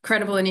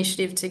incredible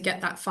initiative to get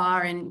that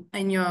far in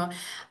your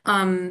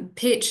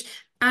pitch.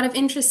 Out of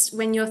interest,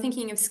 when you're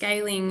thinking of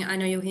scaling, I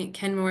know you're looking at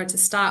Kenmore to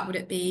start, would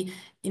it be,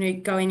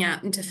 going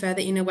out into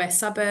further inner west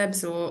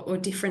suburbs or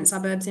different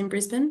suburbs in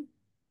Brisbane?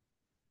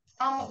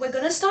 We're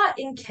gonna start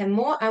in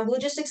Kenmore, and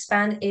we'll just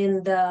expand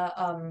in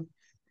the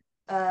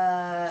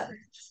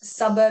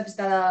suburbs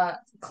that are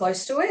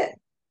close to it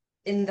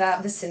in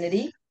that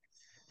vicinity.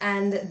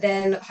 And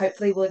then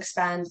hopefully we'll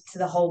expand to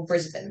the whole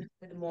Brisbane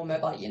with more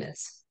mobile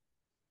units.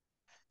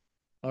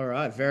 All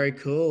right, very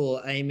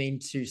cool. Aiming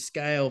to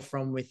scale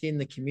from within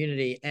the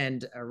community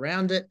and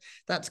around it.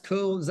 That's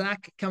cool.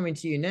 Zach, coming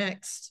to you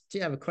next. Do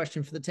you have a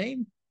question for the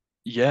team?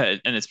 Yeah,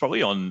 and it's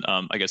probably on,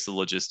 I guess, the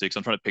logistics.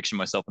 I'm trying to picture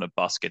myself on a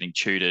bus getting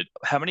tutored.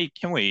 How many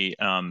can we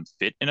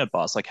fit in a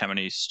bus? Like how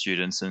many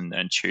students and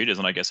tutors?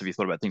 And I guess have you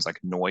thought about things like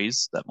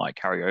noise that might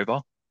carry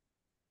over?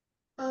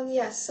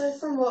 Yes, so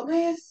from what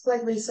we've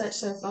researched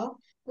so far,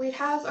 we'd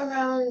have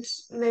around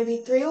maybe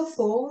 3 or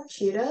 4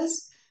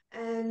 tutors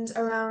and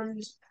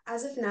around,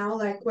 as of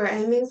now, we're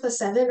aiming for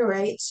 7 or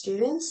 8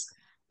 students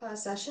per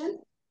session.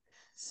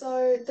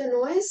 So the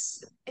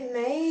noise,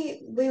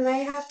 we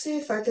may have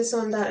to focus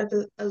on that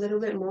a little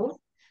bit more,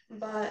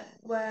 but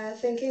we're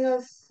thinking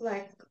of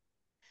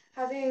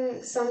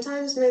having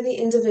sometimes maybe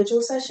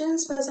individual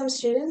sessions for some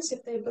students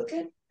if they book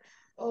it,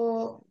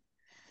 or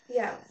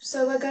yeah,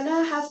 so we're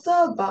gonna have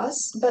the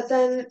bus, but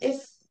then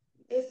if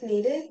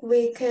needed,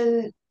 we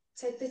can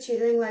take the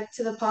tutoring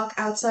to the park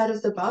outside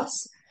of the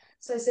bus.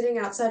 So sitting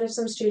outside if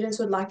some students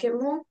would like it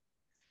more.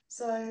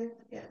 So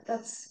yeah,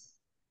 that's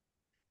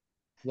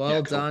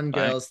Well Cool. done,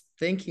 girls.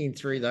 Thinking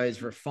through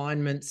those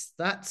refinements.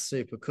 That's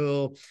super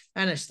cool.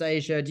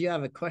 Anastasia, do you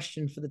have a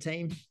question for the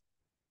team?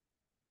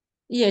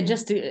 Yeah,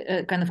 just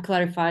to kind of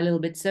clarify a little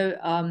bit. So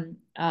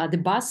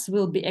the bus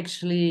will be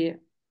actually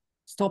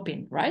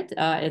stopping, right?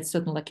 At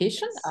certain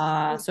location.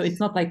 Yes. So it's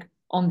not like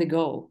on the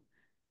go.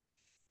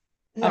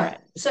 No. All right.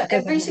 So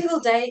every single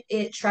day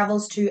it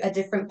travels to a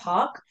different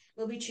park.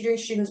 We'll be tutoring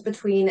students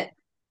between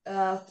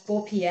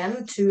 4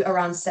 p.m. to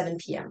around 7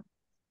 p.m.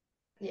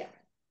 Yeah.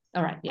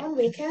 All right. Yeah. On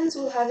weekends,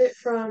 we'll have it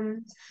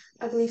from,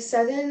 I believe,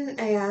 11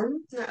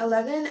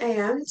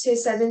 a.m. to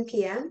 7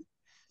 p.m.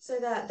 so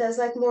that there's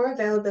more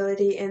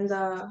availability in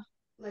the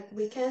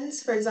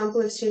weekends. For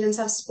example, if students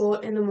have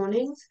sport in the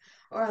mornings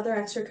or other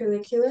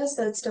extracurriculars,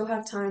 they'd still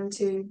have time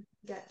to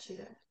get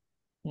tutored.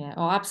 Yeah.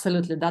 Oh,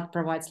 absolutely. That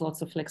provides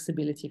lots of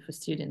flexibility for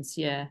students.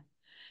 Yeah.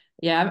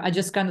 Yeah. I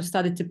just kind of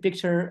started to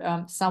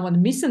picture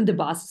someone missing the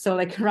bus. So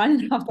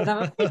running after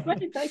them.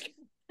 Wait.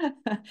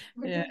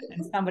 Yeah.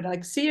 And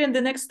somebody see you in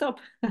the next stop.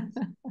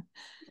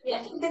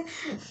 Yeah.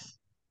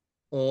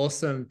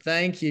 Awesome.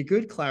 Thank you.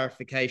 Good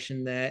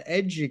clarification there.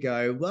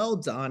 Edugo, well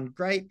done.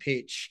 Great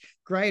pitch,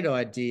 great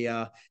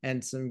idea,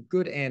 and some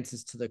good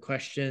answers to the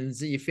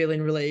questions. Are you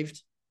feeling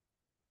relieved?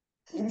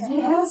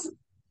 Yes.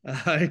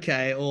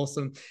 Okay,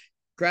 awesome.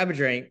 Grab a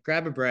drink,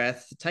 grab a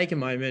breath, take a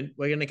moment.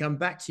 We're going to come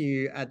back to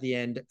you at the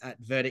end at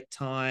verdict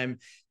time.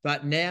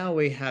 But now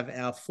we have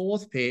our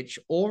fourth pitch,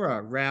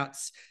 Aura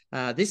Routes,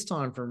 this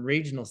time from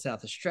regional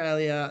South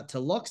Australia to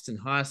Loxton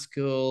High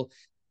School.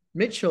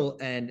 Mitchell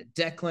and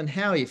Declan,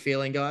 how are you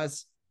feeling,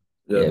 guys?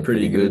 Yeah,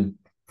 pretty good.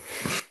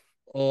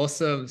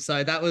 Awesome.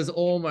 So that was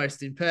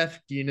almost in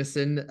perfect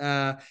unison.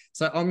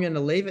 So I'm going to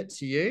leave it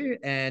to you,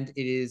 and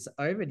it is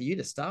over to you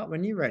to start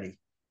when you're ready.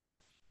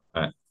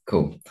 All right,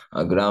 cool.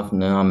 Good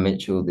afternoon. I'm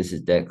Mitchell. This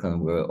is Declan.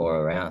 We're all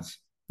around.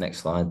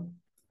 Next slide.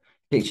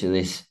 Picture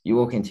this. You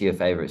walk into your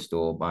favorite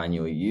store buying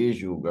your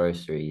usual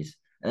groceries,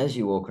 and as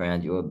you walk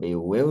around, you are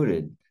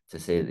bewildered to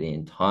see that the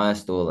entire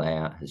store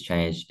layout has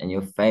changed and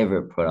your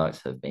favorite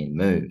products have been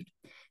moved.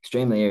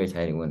 Extremely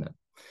irritating, wouldn't it?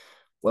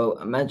 Well,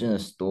 imagine a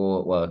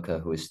store worker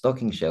who is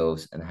stocking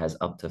shelves and has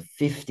up to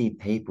 50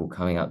 people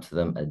coming up to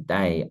them a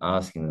day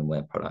asking them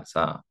where products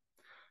are.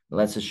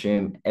 Let's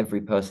assume every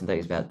person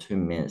takes about 2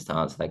 minutes to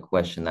answer that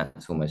question.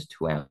 That's almost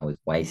 2 hours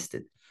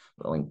wasted,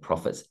 lowering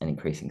profits and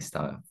increasing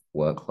staff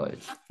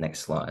workloads. Next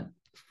slide.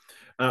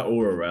 At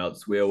Aura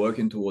Routes, we are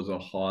working towards a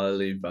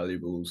highly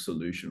valuable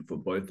solution for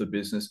both the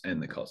business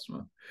and the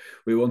customer.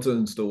 We want to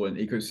install an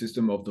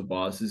ecosystem of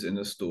devices in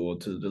the store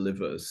to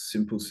deliver a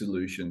simple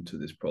solution to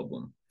this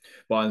problem.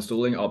 By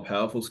installing our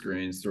powerful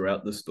screens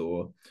throughout the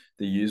store,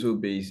 the user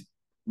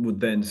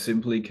would then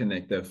simply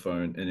connect their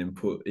phone and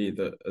input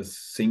either a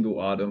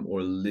single item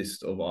or a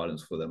list of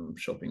items for their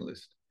shopping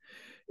list.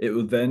 It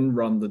will then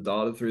run the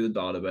data through the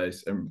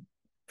database and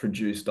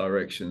produce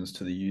directions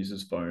to the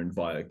user's phone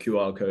via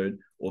QR code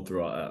or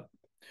through our app,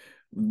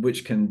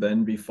 which can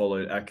then be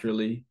followed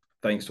accurately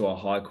thanks to our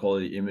high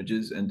quality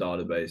images and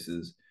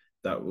databases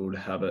that would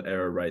have an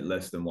error rate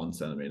less than 1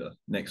 centimeter.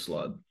 Next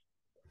slide.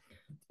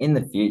 In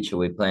the future,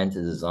 we plan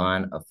to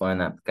design a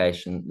phone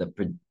application that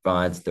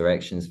provides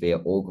directions via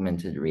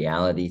augmented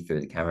reality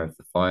through the camera of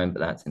the phone, but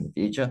that's in the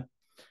future.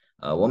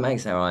 What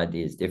makes our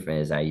ideas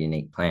different is our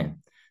unique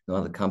plan. No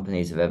other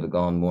companies have ever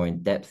gone more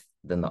in depth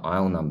than the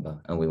aisle number,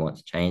 and we want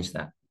to change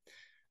that.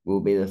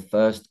 We'll be the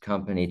first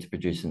company to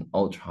produce an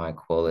ultra high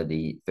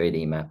quality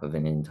 3D map of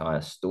an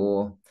entire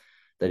store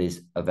that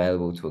is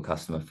available to a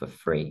customer for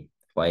free.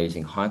 By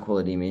using high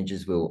quality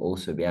images, we'll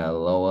also be able to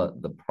lower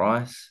the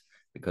price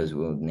because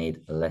we'll need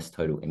less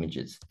total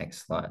images.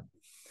 Next slide.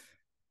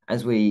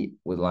 As we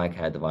would like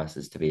our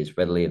devices to be as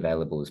readily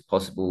available as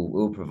possible,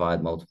 we'll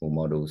provide multiple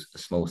models, a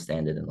small,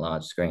 standard, and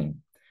large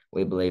screen.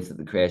 We believe that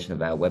the creation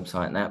of our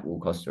website and app will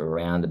cost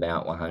around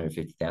about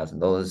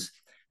 $150,000,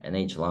 and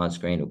each large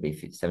screen will be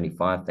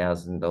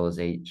 $75,000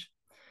 each.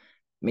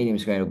 Medium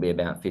screen will be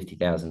about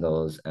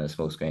 $50,000, and a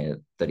small screen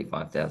at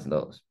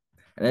 $35,000.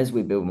 And as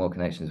we build more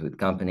connections with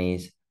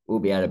companies, we'll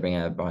be able to bring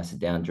our prices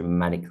down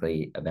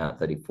dramatically, about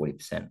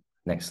 30–40%.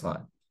 Next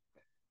slide.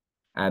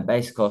 Our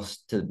base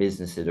cost to the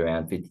business is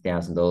around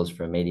 $50,000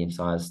 for a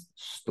medium-sized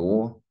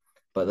store,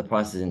 but the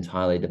price is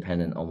entirely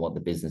dependent on what the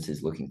business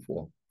is looking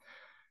for.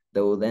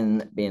 There will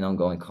then be an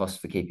ongoing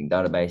cost for keeping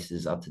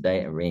databases up to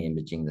date and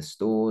re-imaging the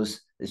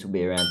stores. This will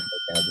be around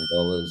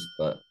 $20,000,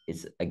 but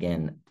it's,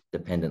 again,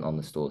 dependent on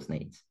the store's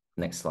needs.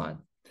 Next slide.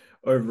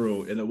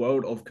 Overall, in a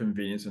world of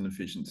convenience and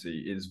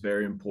efficiency, it is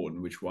very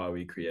important, which is why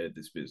we created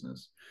this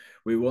business.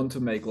 We want to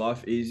make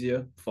life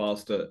easier,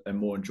 faster, and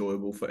more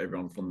enjoyable for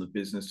everyone from the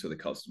business to the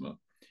customer.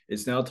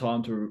 It's now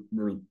time to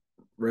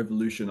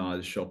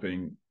revolutionize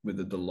shopping with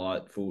a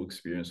delightful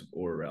experience of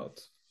Aura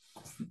Routes.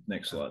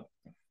 Next slide.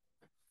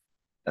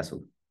 That's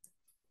all.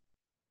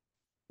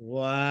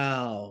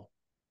 Wow.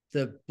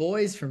 The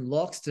boys from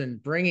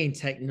Loxton bringing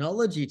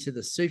technology to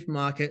the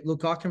supermarket.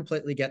 Look, I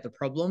completely get the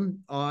problem.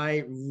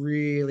 I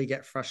really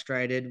get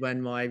frustrated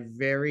when my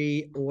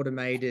very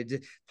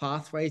automated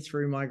pathway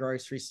through my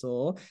grocery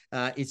store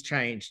is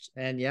changed.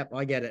 And yep,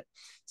 I get it.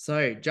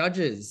 So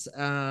judges,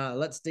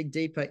 let's dig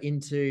deeper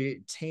into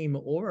Team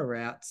Aura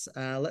Routes.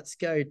 Let's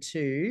go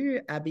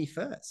to Abby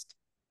first.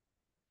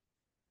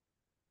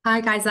 Hi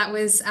guys, that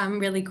was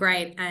really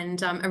great,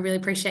 and I really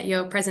appreciate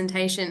your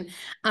presentation.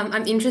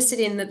 I'm interested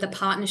in the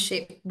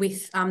partnership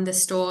with the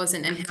stores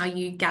and how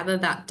you gather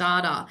that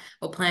data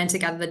or plan to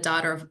gather the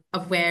data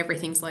of where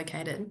everything's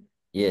located.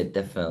 Yeah,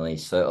 definitely.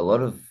 So a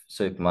lot of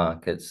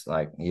supermarkets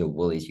like your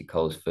Woolies, your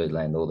Coles,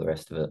 Foodland, all the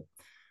rest of it,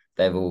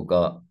 they've all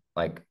got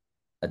like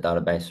a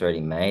database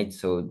already made.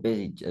 So it would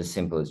be as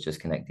simple as just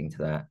connecting to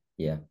that.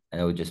 Yeah.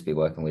 And it would just be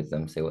working with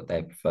them, see what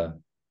they prefer.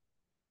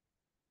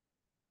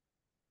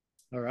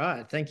 All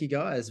right. Thank you,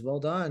 guys. Well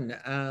done.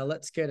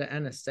 Let's go to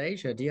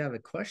Anastasia. Do you have a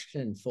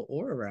question for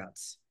Aura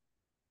Routes?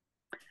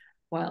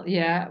 Well,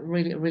 yeah,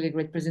 really, really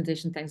great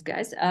presentation. Thanks,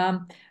 guys.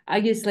 I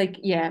guess,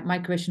 my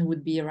question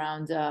would be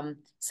around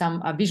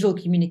some visual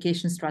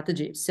communication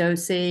strategy. So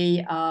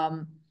say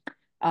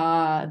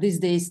these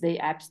days, the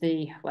apps,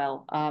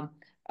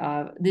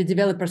 the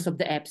developers of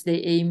the apps,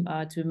 they aim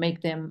to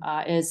make them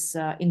as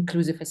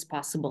inclusive as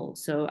possible.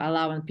 So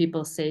allowing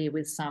people, say,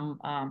 with some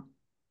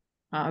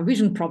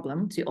vision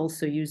problem to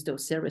also use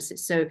those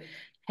services. So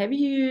have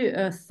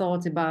you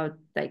thought about,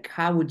 like,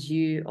 how would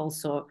you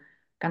also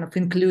kind of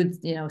include,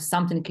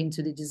 something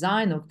into the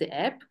design of the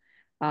app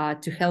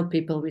to help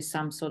people with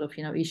some sort of,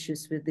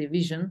 issues with the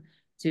vision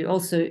to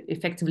also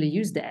effectively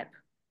use the app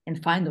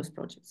and find those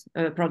products?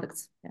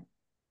 Yeah.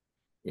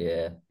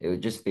 Yeah, it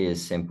would just be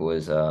as simple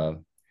as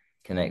allowing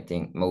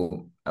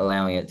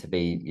it to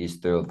be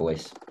used through a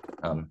voice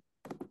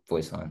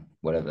line,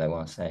 whatever they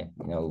want to say,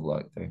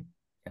 like through.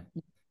 Yeah.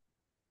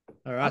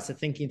 All right, so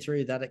thinking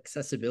through that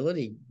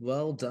accessibility,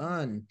 well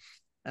done.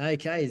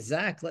 Okay,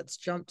 Zach, let's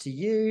jump to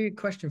you.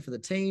 Question for the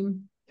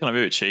team. Can I be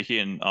a bit cheeky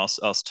and ask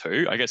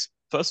too? I guess,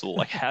 first of all,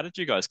 like, how did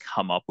you guys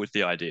come up with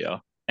the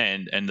idea?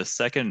 And the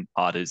second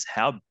part is,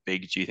 how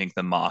big do you think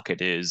the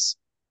market is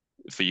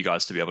for you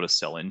guys to be able to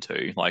sell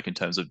into, like in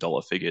terms of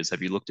dollar figures?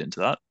 Have you looked into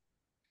that?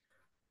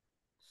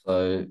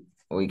 So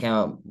we came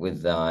up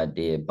with the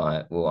idea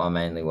I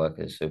mainly work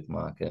at a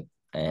supermarket,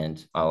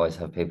 and I always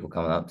have people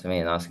coming up to me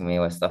and asking me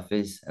where stuff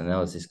is. And there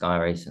was this guy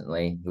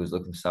recently who was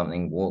looking for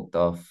something, walked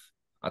off.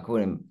 I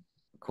called him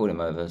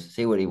over,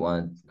 see what he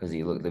wanted, because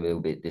he looked a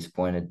little bit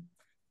disappointed.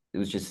 It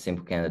was just a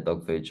simple can of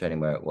dog food, showed him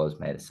where it was,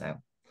 made a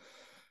sale.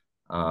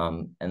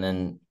 And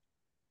then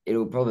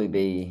it'll probably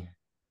be,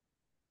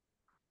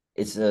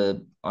 it's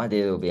a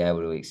idea that will be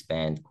able to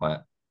expand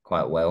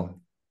quite well.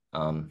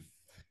 And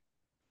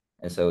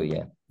so,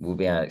 yeah, we'll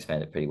be able to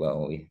expand it pretty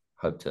well. We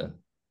hope to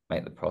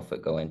make the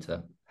profit go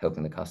into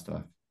helping the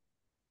customer.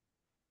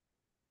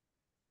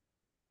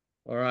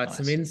 All right, nice.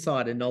 Some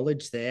insider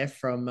knowledge there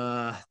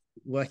from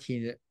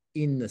working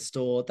in the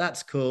store.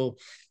 That's cool.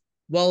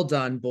 Well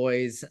done,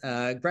 boys.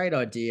 Great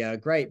idea,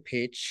 great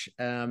pitch.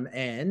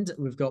 And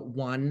we've got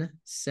one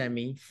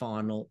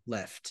semi-final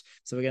left.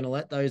 So we're going to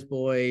let those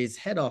boys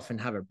head off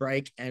and have a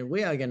break. And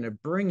we are going to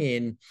bring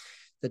in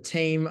the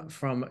team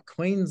from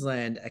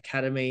Queensland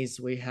Academies.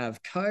 We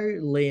have Co,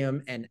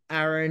 Liam, and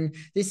Aaron.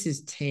 This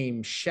is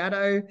Team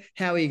Shadow.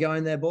 How are you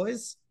going there,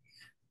 boys?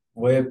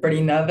 We're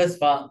pretty nervous,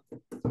 but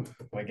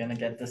we're going to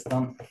get this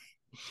done.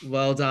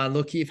 Well done.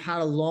 Look, you've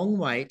had a long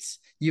wait.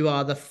 You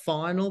are the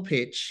final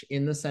pitch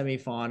in the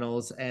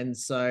semi-finals, and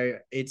so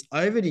it's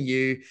over to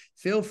you.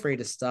 Feel free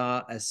to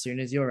start as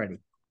soon as you're ready.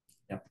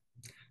 Yep.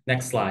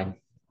 Next slide.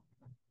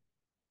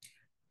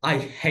 I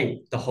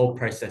hate the whole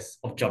process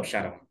of job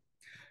shadowing.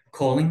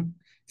 Calling,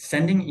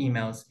 sending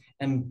emails,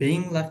 and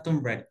being left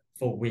on red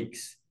for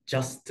weeks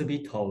just to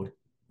be told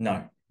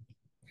no.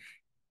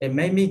 It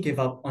made me give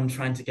up on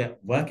trying to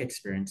get work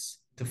experience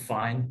to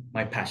find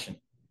my passion.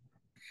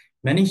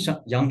 Many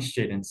young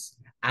students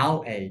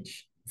our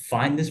age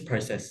find this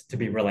process to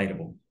be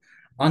relatable,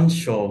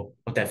 unsure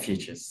of their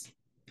futures.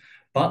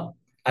 But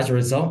as a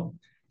result,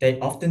 they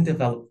often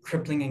develop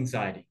crippling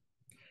anxiety,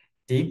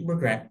 deep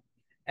regret,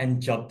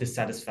 and job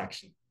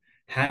dissatisfaction,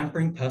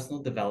 hampering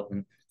personal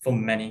development for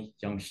many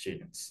young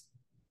students.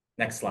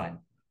 Next slide.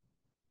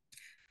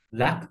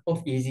 Lack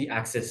of easy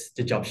access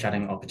to job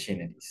shadowing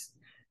opportunities.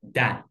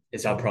 That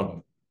is our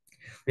problem.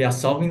 We are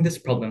solving this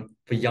problem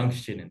for young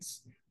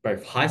students,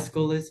 both high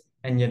schoolers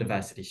and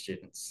university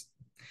students.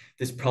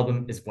 This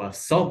problem is worth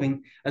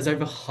solving, as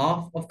over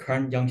half of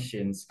current young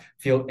students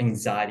feel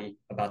anxiety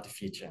about the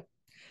future,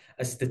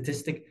 a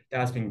statistic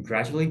that has been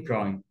gradually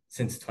growing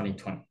since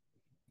 2020.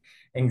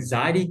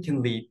 Anxiety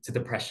can lead to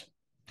depression,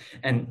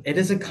 and it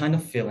is a kind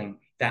of feeling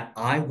that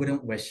I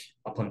wouldn't wish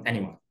upon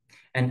anyone,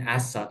 and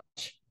as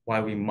such, why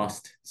we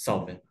must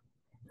solve it.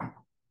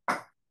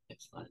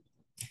 Next slide.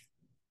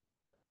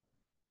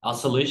 Our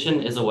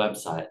solution is a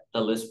website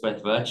that lists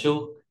both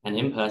virtual and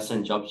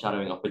in-person job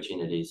shadowing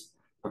opportunities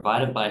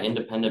provided by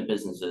independent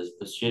businesses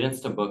for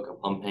students to book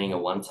upon paying a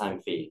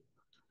one-time fee.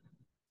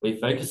 We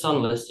focus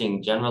on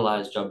listing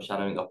generalized job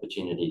shadowing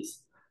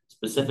opportunities,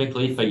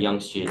 specifically for young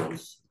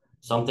students,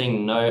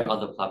 something no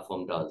other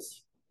platform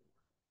does.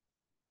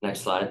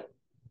 Next slide.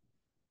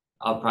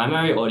 Our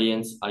primary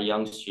audience are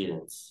young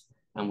students,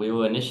 and we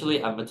will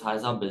initially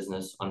advertise our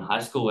business on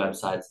high school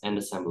websites and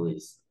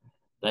assemblies,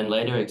 then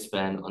later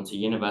expand onto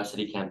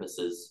university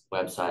campuses,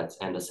 websites,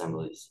 and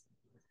assemblies.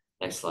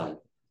 Next slide.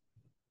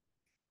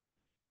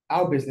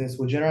 Our business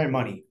will generate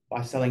money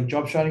by selling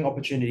job shadowing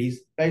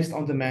opportunities based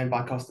on demand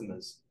by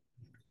customers.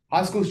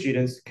 High school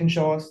students can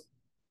show us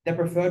their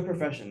preferred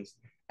professions,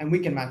 and we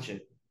can match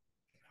it.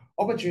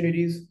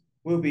 Opportunities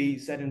will be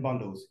set in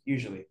bundles,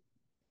 usually.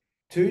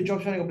 2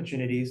 job shadowing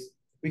opportunities,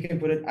 we can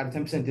put it at a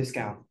 10%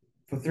 discount.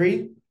 For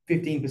 3,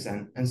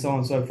 15%, and so on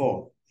and so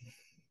forth.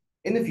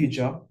 In the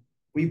future,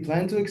 we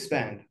plan to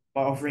expand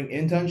by offering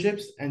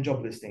internships and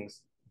job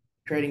listings,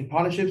 creating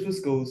partnerships with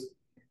schools,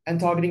 and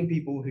targeting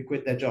people who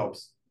quit their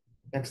jobs.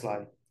 Next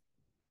slide.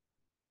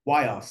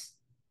 Why us?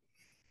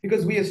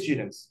 Because we are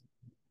students.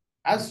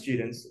 As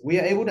students, we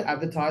are able to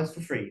advertise for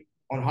free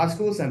on high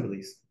school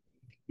assemblies,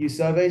 use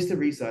surveys to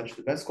research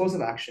the best course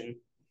of action,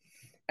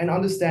 and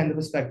understand the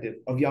perspective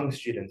of young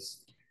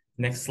students.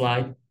 Next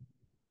slide.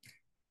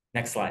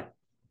 Next slide.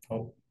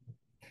 Oh.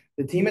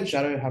 The team at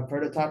Shadow have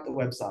prototyped the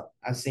website,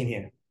 as seen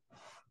here.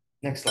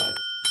 Next slide.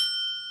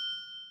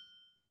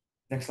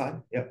 Next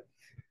slide. Yep.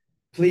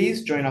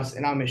 Please join us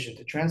in our mission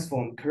to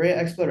transform career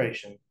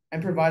exploration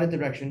and provide a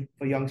direction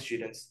for young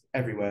students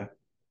everywhere.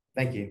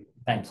 Thank you.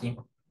 Thank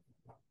you.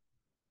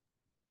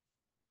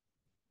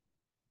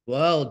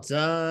 Well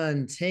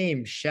done,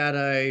 Team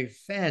Shadow.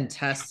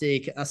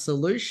 Fantastic. A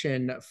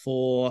solution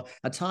for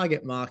a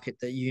target market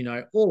that you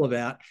know all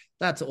about.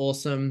 That's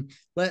awesome.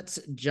 Let's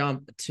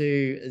jump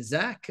to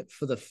Zach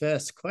for the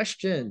first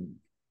question.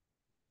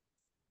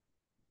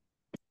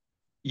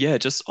 Yeah,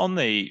 just on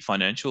the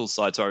financial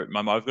side, sorry,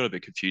 I've got a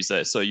bit confused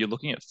there. So you're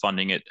looking at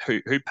funding it.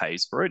 Who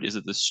pays for it? Is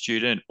it the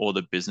student or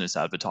the business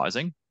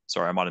advertising?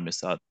 Sorry, I might have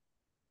missed that.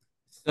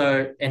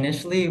 So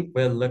initially,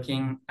 we're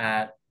looking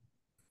at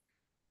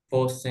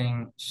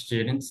forcing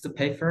students to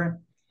pay for it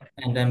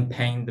and then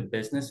paying the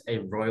business a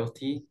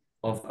royalty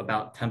of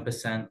about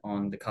 10%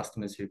 on the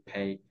customers who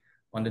pay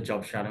on the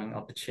job shadowing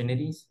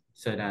opportunities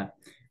so that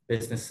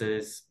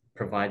businesses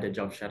provide the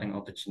job shadowing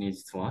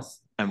opportunities to us.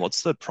 And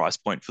what's the price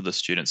point for the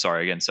student?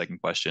 Sorry, again,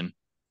 second question.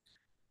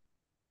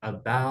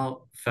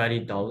 About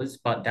 $30,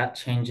 but that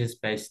changes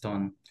based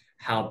on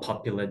how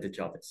popular the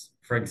job is.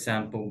 For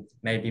example,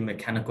 maybe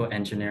mechanical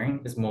engineering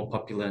is more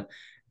popular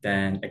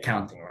than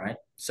accounting, right?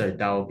 So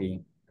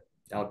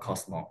that'll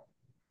cost more.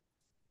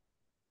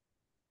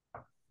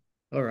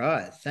 All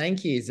right.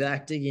 Thank you,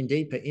 Zach. Digging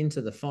deeper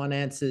into the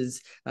finances.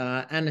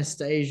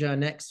 Anastasia,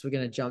 next, we're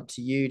going to jump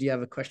to you. Do you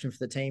have a question for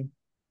the team?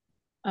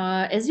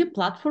 As your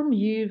platform,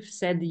 you've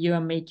said you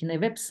are making a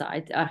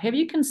website. Have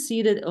you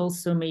considered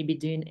also maybe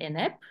doing an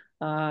app?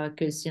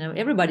 Because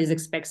everybody's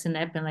expects an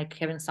app and like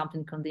having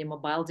something on their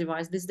mobile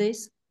device these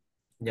days.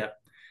 Yeah.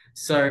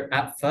 So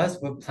at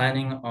first, we're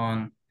planning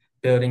on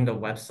building the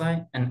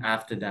website, and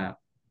after that,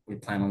 we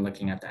plan on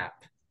looking at the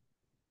app.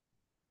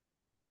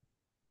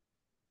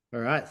 All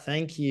right.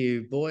 Thank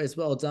you, boys.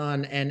 Well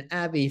done. And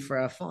Abby, for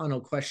our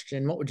final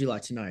question, what would you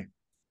like to know?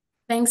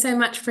 Thanks so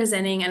much for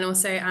presenting and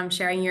also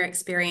sharing your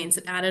experience.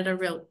 It added a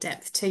real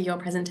depth to your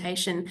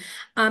presentation.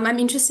 I'm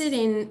interested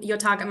in your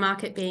target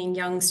market being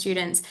young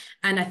students,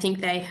 and I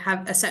think they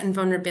have a certain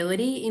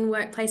vulnerability in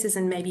workplaces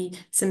and maybe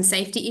some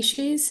safety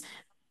issues.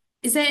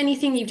 Is there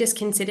anything you've just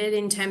considered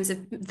in terms of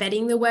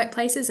vetting the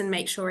workplaces and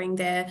make sure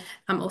they're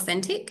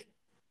authentic?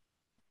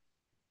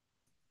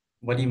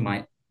 What do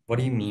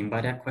you mean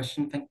by that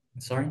question?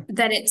 Sorry?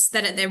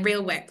 That they're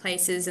real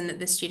workplaces and that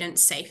the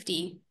students'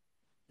 safety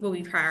will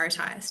be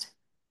prioritized.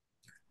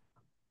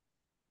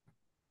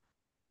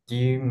 Do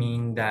you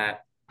mean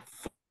that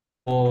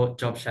for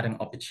job shadowing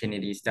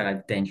opportunities that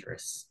are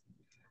dangerous,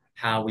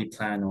 how we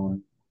plan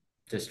on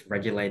just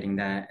regulating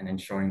that and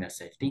ensuring their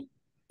safety?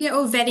 Yeah,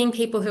 or vetting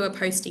people who are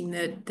posting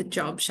the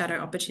job shadow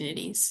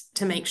opportunities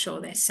to make sure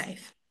they're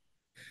safe.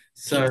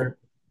 So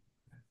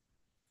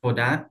for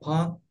that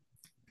part,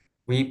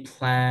 we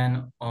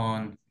plan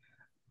on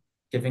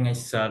giving a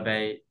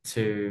survey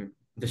to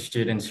the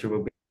students who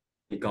will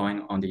be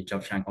going on the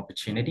job shadowing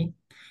opportunity.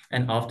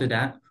 And after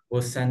that,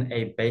 we'll send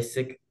a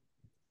basic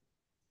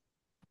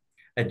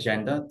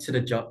agenda to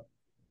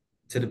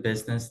the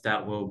business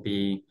that will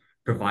be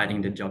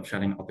providing the job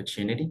shadowing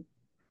opportunity.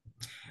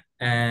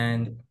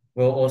 And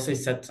we'll also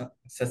set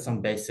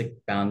some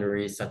basic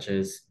boundaries such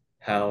as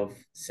health,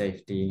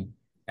 safety,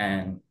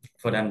 and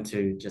for them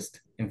to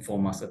just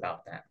inform us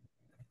about that.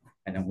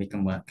 And then we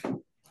can work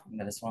on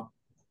that as well.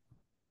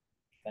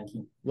 Thank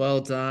you. Well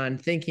done.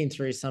 Thinking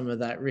through some of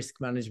that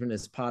risk management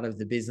as part of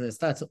the business.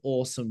 That's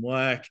awesome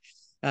work.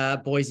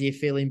 Boys, are you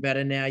feeling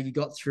better now? You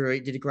got through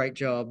it, did a great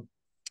job.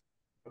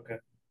 Okay.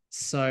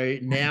 So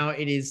now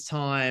it is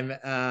time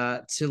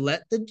to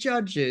let the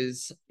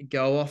judges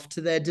go off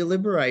to their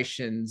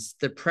deliberations.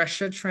 The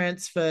pressure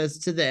transfers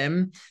to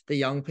them. The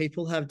young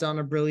people have done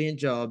a brilliant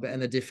job, and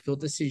the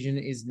difficult decision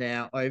is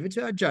now over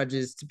to our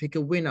judges to pick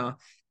a winner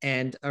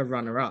and a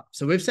runner-up.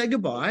 So we've said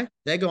goodbye.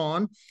 They're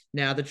gone.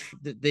 Now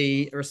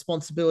the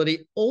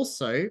responsibility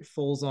also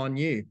falls on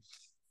you.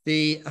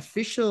 The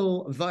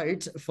official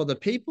vote for the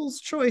People's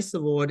Choice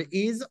Award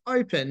is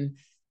open,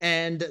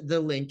 and the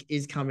link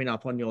is coming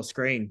up on your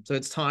screen. So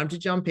it's time to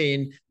jump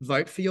in,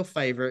 vote for your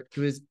favorite,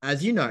 because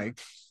as you know,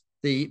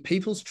 the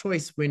People's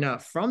Choice winner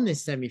from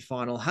this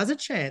semi-final has a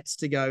chance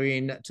to go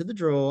in to the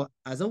draw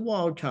as a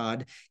wild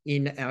card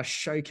in our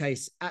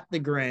showcase at the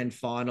grand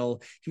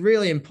final.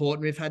 Really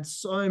important. We've had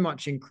so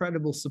much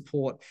incredible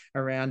support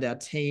around our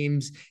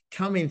teams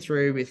coming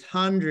through with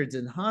hundreds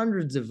and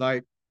hundreds of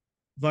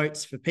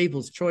votes for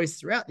People's Choice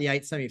throughout the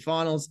 8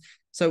 semi-finals.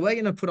 So we're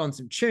going to put on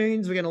some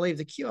tunes. We're going to leave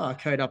the QR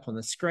code up on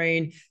the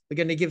screen. We're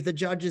going to give the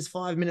judges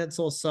 5 minutes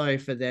or so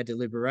for their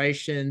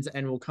deliberations,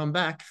 and we'll come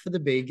back for the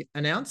big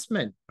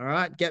announcement. All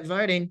right, get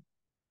voting.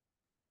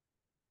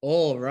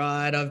 All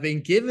right, I've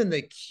been given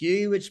the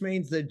cue, which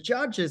means the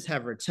judges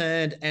have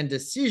returned and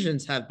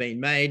decisions have been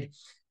made.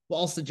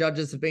 Whilst the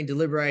judges have been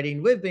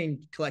deliberating, we've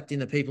been collecting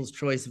the People's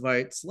Choice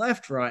votes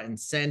left, right, and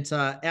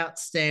centre.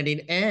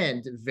 Outstanding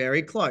and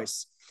very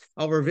close.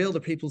 I'll reveal the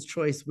People's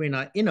Choice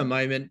winner in a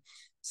moment.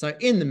 So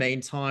in the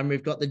meantime,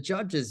 we've got the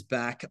judges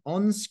back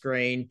on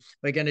screen.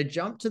 We're going to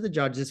jump to the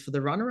judges for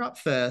the runner-up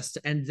first,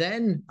 and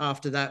then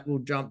after that, we'll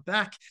jump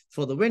back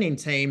for the winning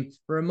team.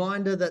 A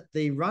reminder that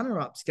the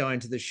runner-up's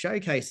going to the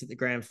showcase at the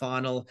grand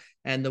final,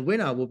 and the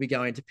winner will be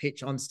going to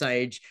pitch on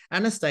stage.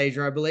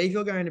 Anastasia, I believe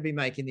you're going to be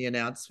making the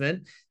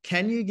announcement.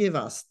 Can you give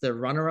us the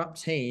runner-up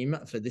team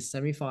for this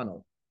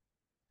semi-final?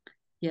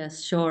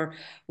 Yes, sure.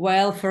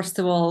 Well, first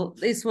of all,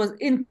 this was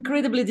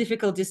incredibly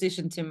difficult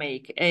decision to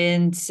make,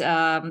 and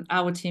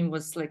our team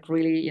was like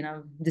really,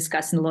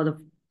 discussing a lot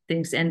of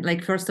things. And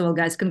like, first of all,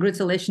 guys,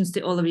 congratulations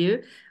to all of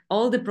you.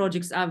 All the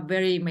projects are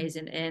very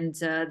amazing, and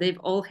they've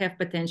all have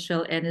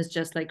potential. And it's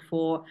just like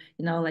for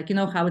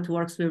how it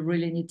works. We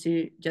really need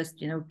to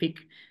just pick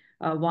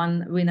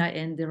one winner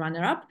and the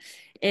runner-up.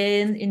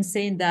 And in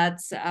saying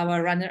that,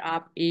 our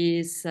runner-up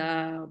is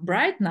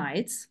Bright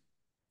Nights.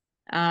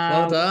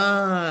 Well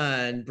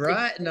done.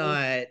 Bright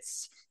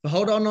Nights.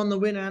 Hold on the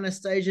winner,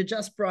 Anastasia.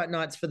 Just Bright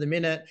Nights for the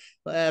minute.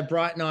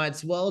 Bright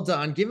Nights, well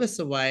done. Give us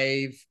a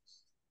wave.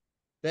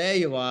 There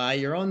you are.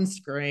 You're on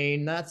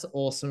screen. That's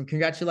awesome.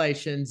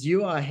 Congratulations.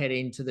 You are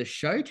heading to the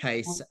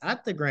showcase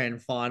at the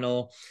grand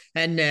final.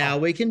 And now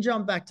we can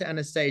jump back to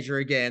Anastasia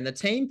again. The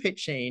team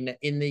pitching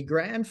in the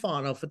grand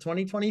final for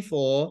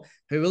 2024.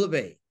 Who will it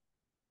be?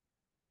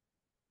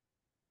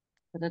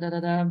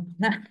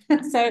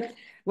 So,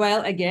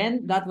 well,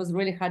 again, that was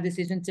really hard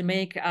decision to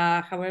make.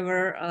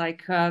 However,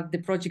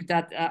 the project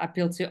that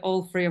appealed to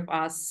all three of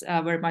us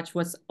very much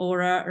was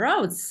Aura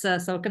Routes.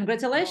 So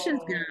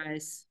congratulations,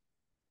 guys.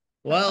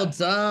 Well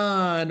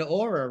done,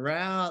 Aura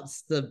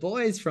Routes, the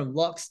boys from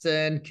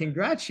Loxton.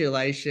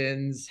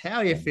 Congratulations. How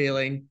are you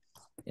feeling?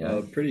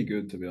 Yeah, pretty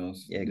good, to be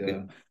honest. Yeah,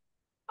 good.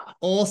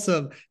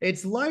 Awesome.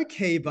 It's low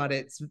key, but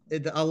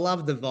I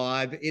love the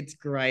vibe. It's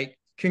great.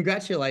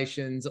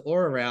 Congratulations,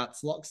 Aura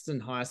Routes,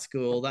 Loxton High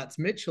School. That's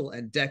Mitchell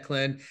and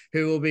Declan,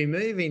 who will be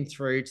moving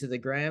through to the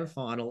grand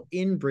final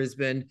in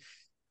Brisbane.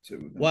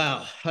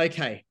 Wow.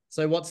 Okay.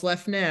 So what's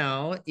left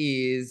now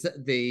is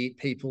the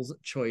People's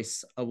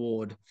Choice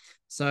Award.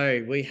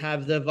 So we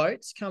have the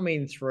votes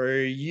coming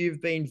through.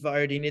 You've been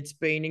voting. It's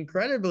been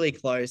incredibly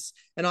close.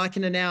 And I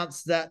can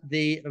announce that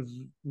the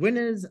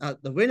winners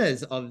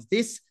of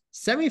this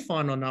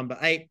semi-final number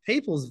 8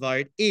 People's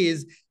Vote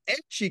is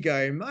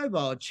Echigo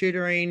Mobile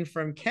Tutoring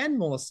from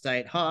Canmore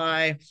State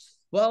High.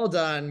 Well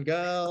done,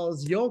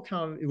 girls. You're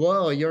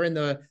in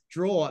the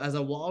draw as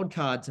a wild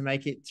card to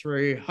make it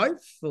through,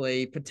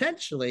 hopefully,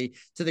 potentially,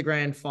 to the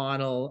grand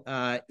final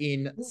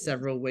in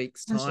several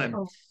weeks' time.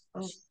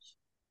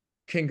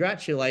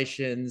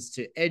 Congratulations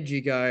to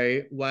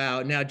Edugo.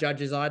 Wow. Now,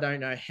 judges, I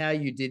don't know how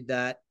you did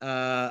that.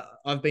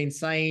 I've been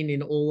saying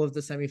in all of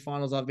the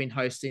semifinals I've been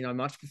hosting, I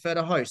much prefer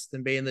to host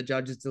than be in the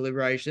judges'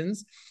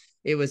 deliberations.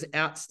 It was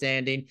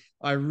outstanding.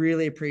 I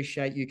really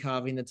appreciate you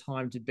carving the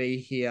time to be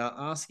here,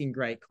 asking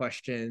great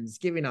questions,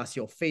 giving us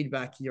your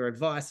feedback, your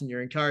advice, and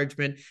your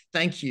encouragement.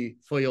 Thank you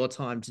for your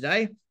time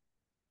today.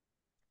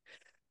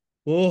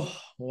 Oh,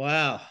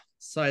 wow.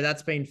 So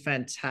that's been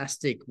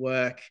fantastic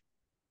work.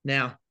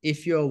 Now,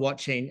 if you're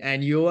watching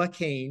and you're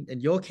keen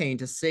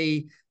to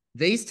see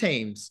these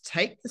teams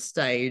take the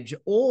stage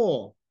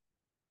or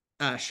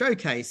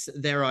showcase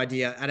their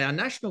idea at our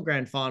national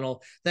grand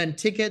final, then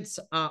tickets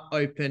are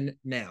open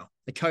now.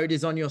 The code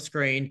is on your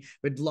screen.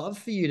 We'd love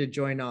for you to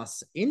join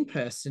us in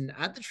person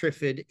at the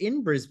Triffid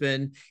in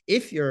Brisbane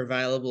if you're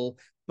available.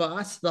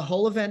 But the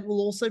whole event will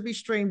also be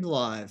streamed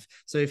live.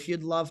 So if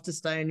you'd love to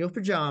stay in your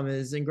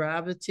pajamas and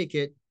grab a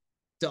ticket,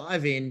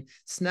 dive in,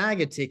 snag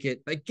a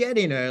ticket, but get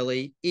in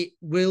early. It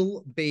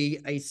will be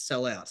a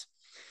sellout.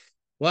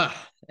 Wow,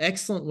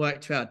 excellent work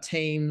to our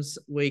teams.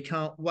 We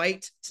can't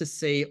wait to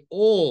see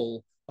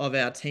all of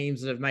our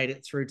teams that have made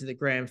it through to the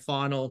grand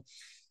final.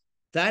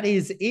 That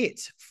is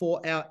it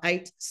for our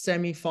 8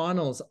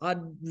 semi-finals.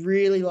 I'd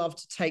really love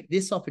to take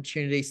this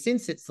opportunity,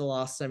 since it's the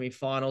last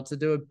semi-final, to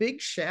do a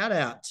big shout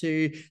out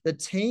to the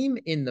team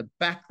in the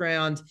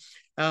background.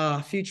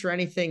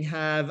 FutureAnything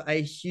have a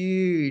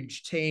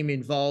huge team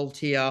involved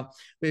here.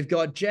 We've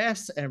got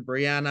Jess and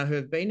Brianna, who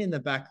have been in the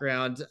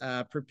background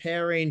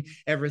preparing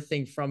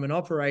everything from an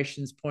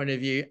operations point of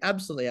view.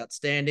 Absolutely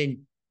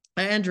outstanding.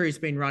 Andrew's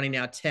been running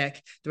our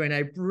tech, doing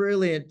a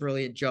brilliant,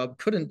 brilliant job.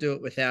 Couldn't do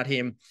it without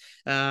him.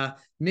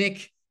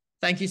 Nick,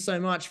 thank you so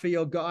much for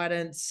your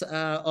guidance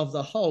of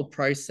the whole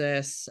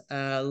process.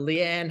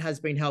 Leanne has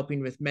been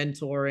helping with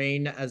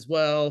mentoring as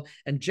well.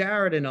 And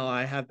Jared and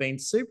I have been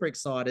super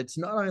excited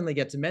to not only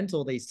get to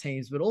mentor these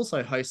teams, but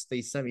also host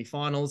these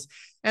semi-finals.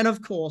 And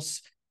of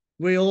course,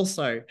 we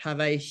also have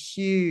a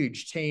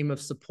huge team of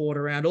support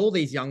around all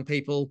these young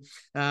people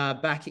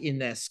back in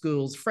their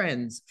schools,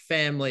 friends,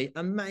 family,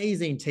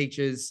 amazing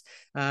teachers.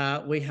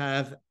 We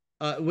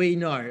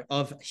know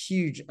of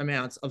huge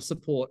amounts of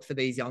support for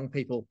these young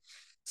people.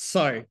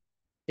 So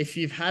if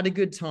you've had a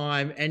good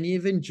time and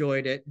you've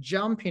enjoyed it,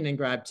 jump in and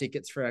grab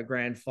tickets for our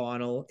grand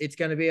final. It's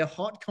going to be a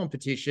hot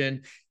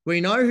competition. We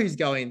know who's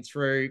going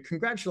through.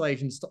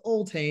 Congratulations to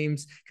all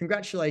teams.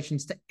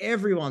 Congratulations to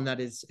everyone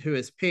who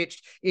has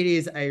pitched. It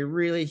is a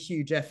really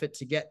huge effort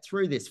to get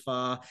through this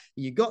far.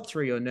 You got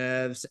through your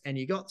nerves and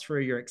you got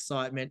through your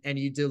excitement and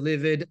you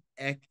delivered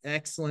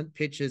excellent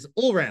pitches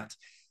all round.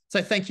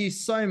 So thank you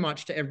so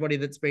much to everybody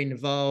that's been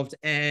involved,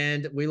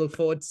 and we look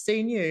forward to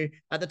seeing you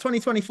at the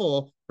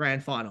 2024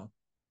 Grand Final.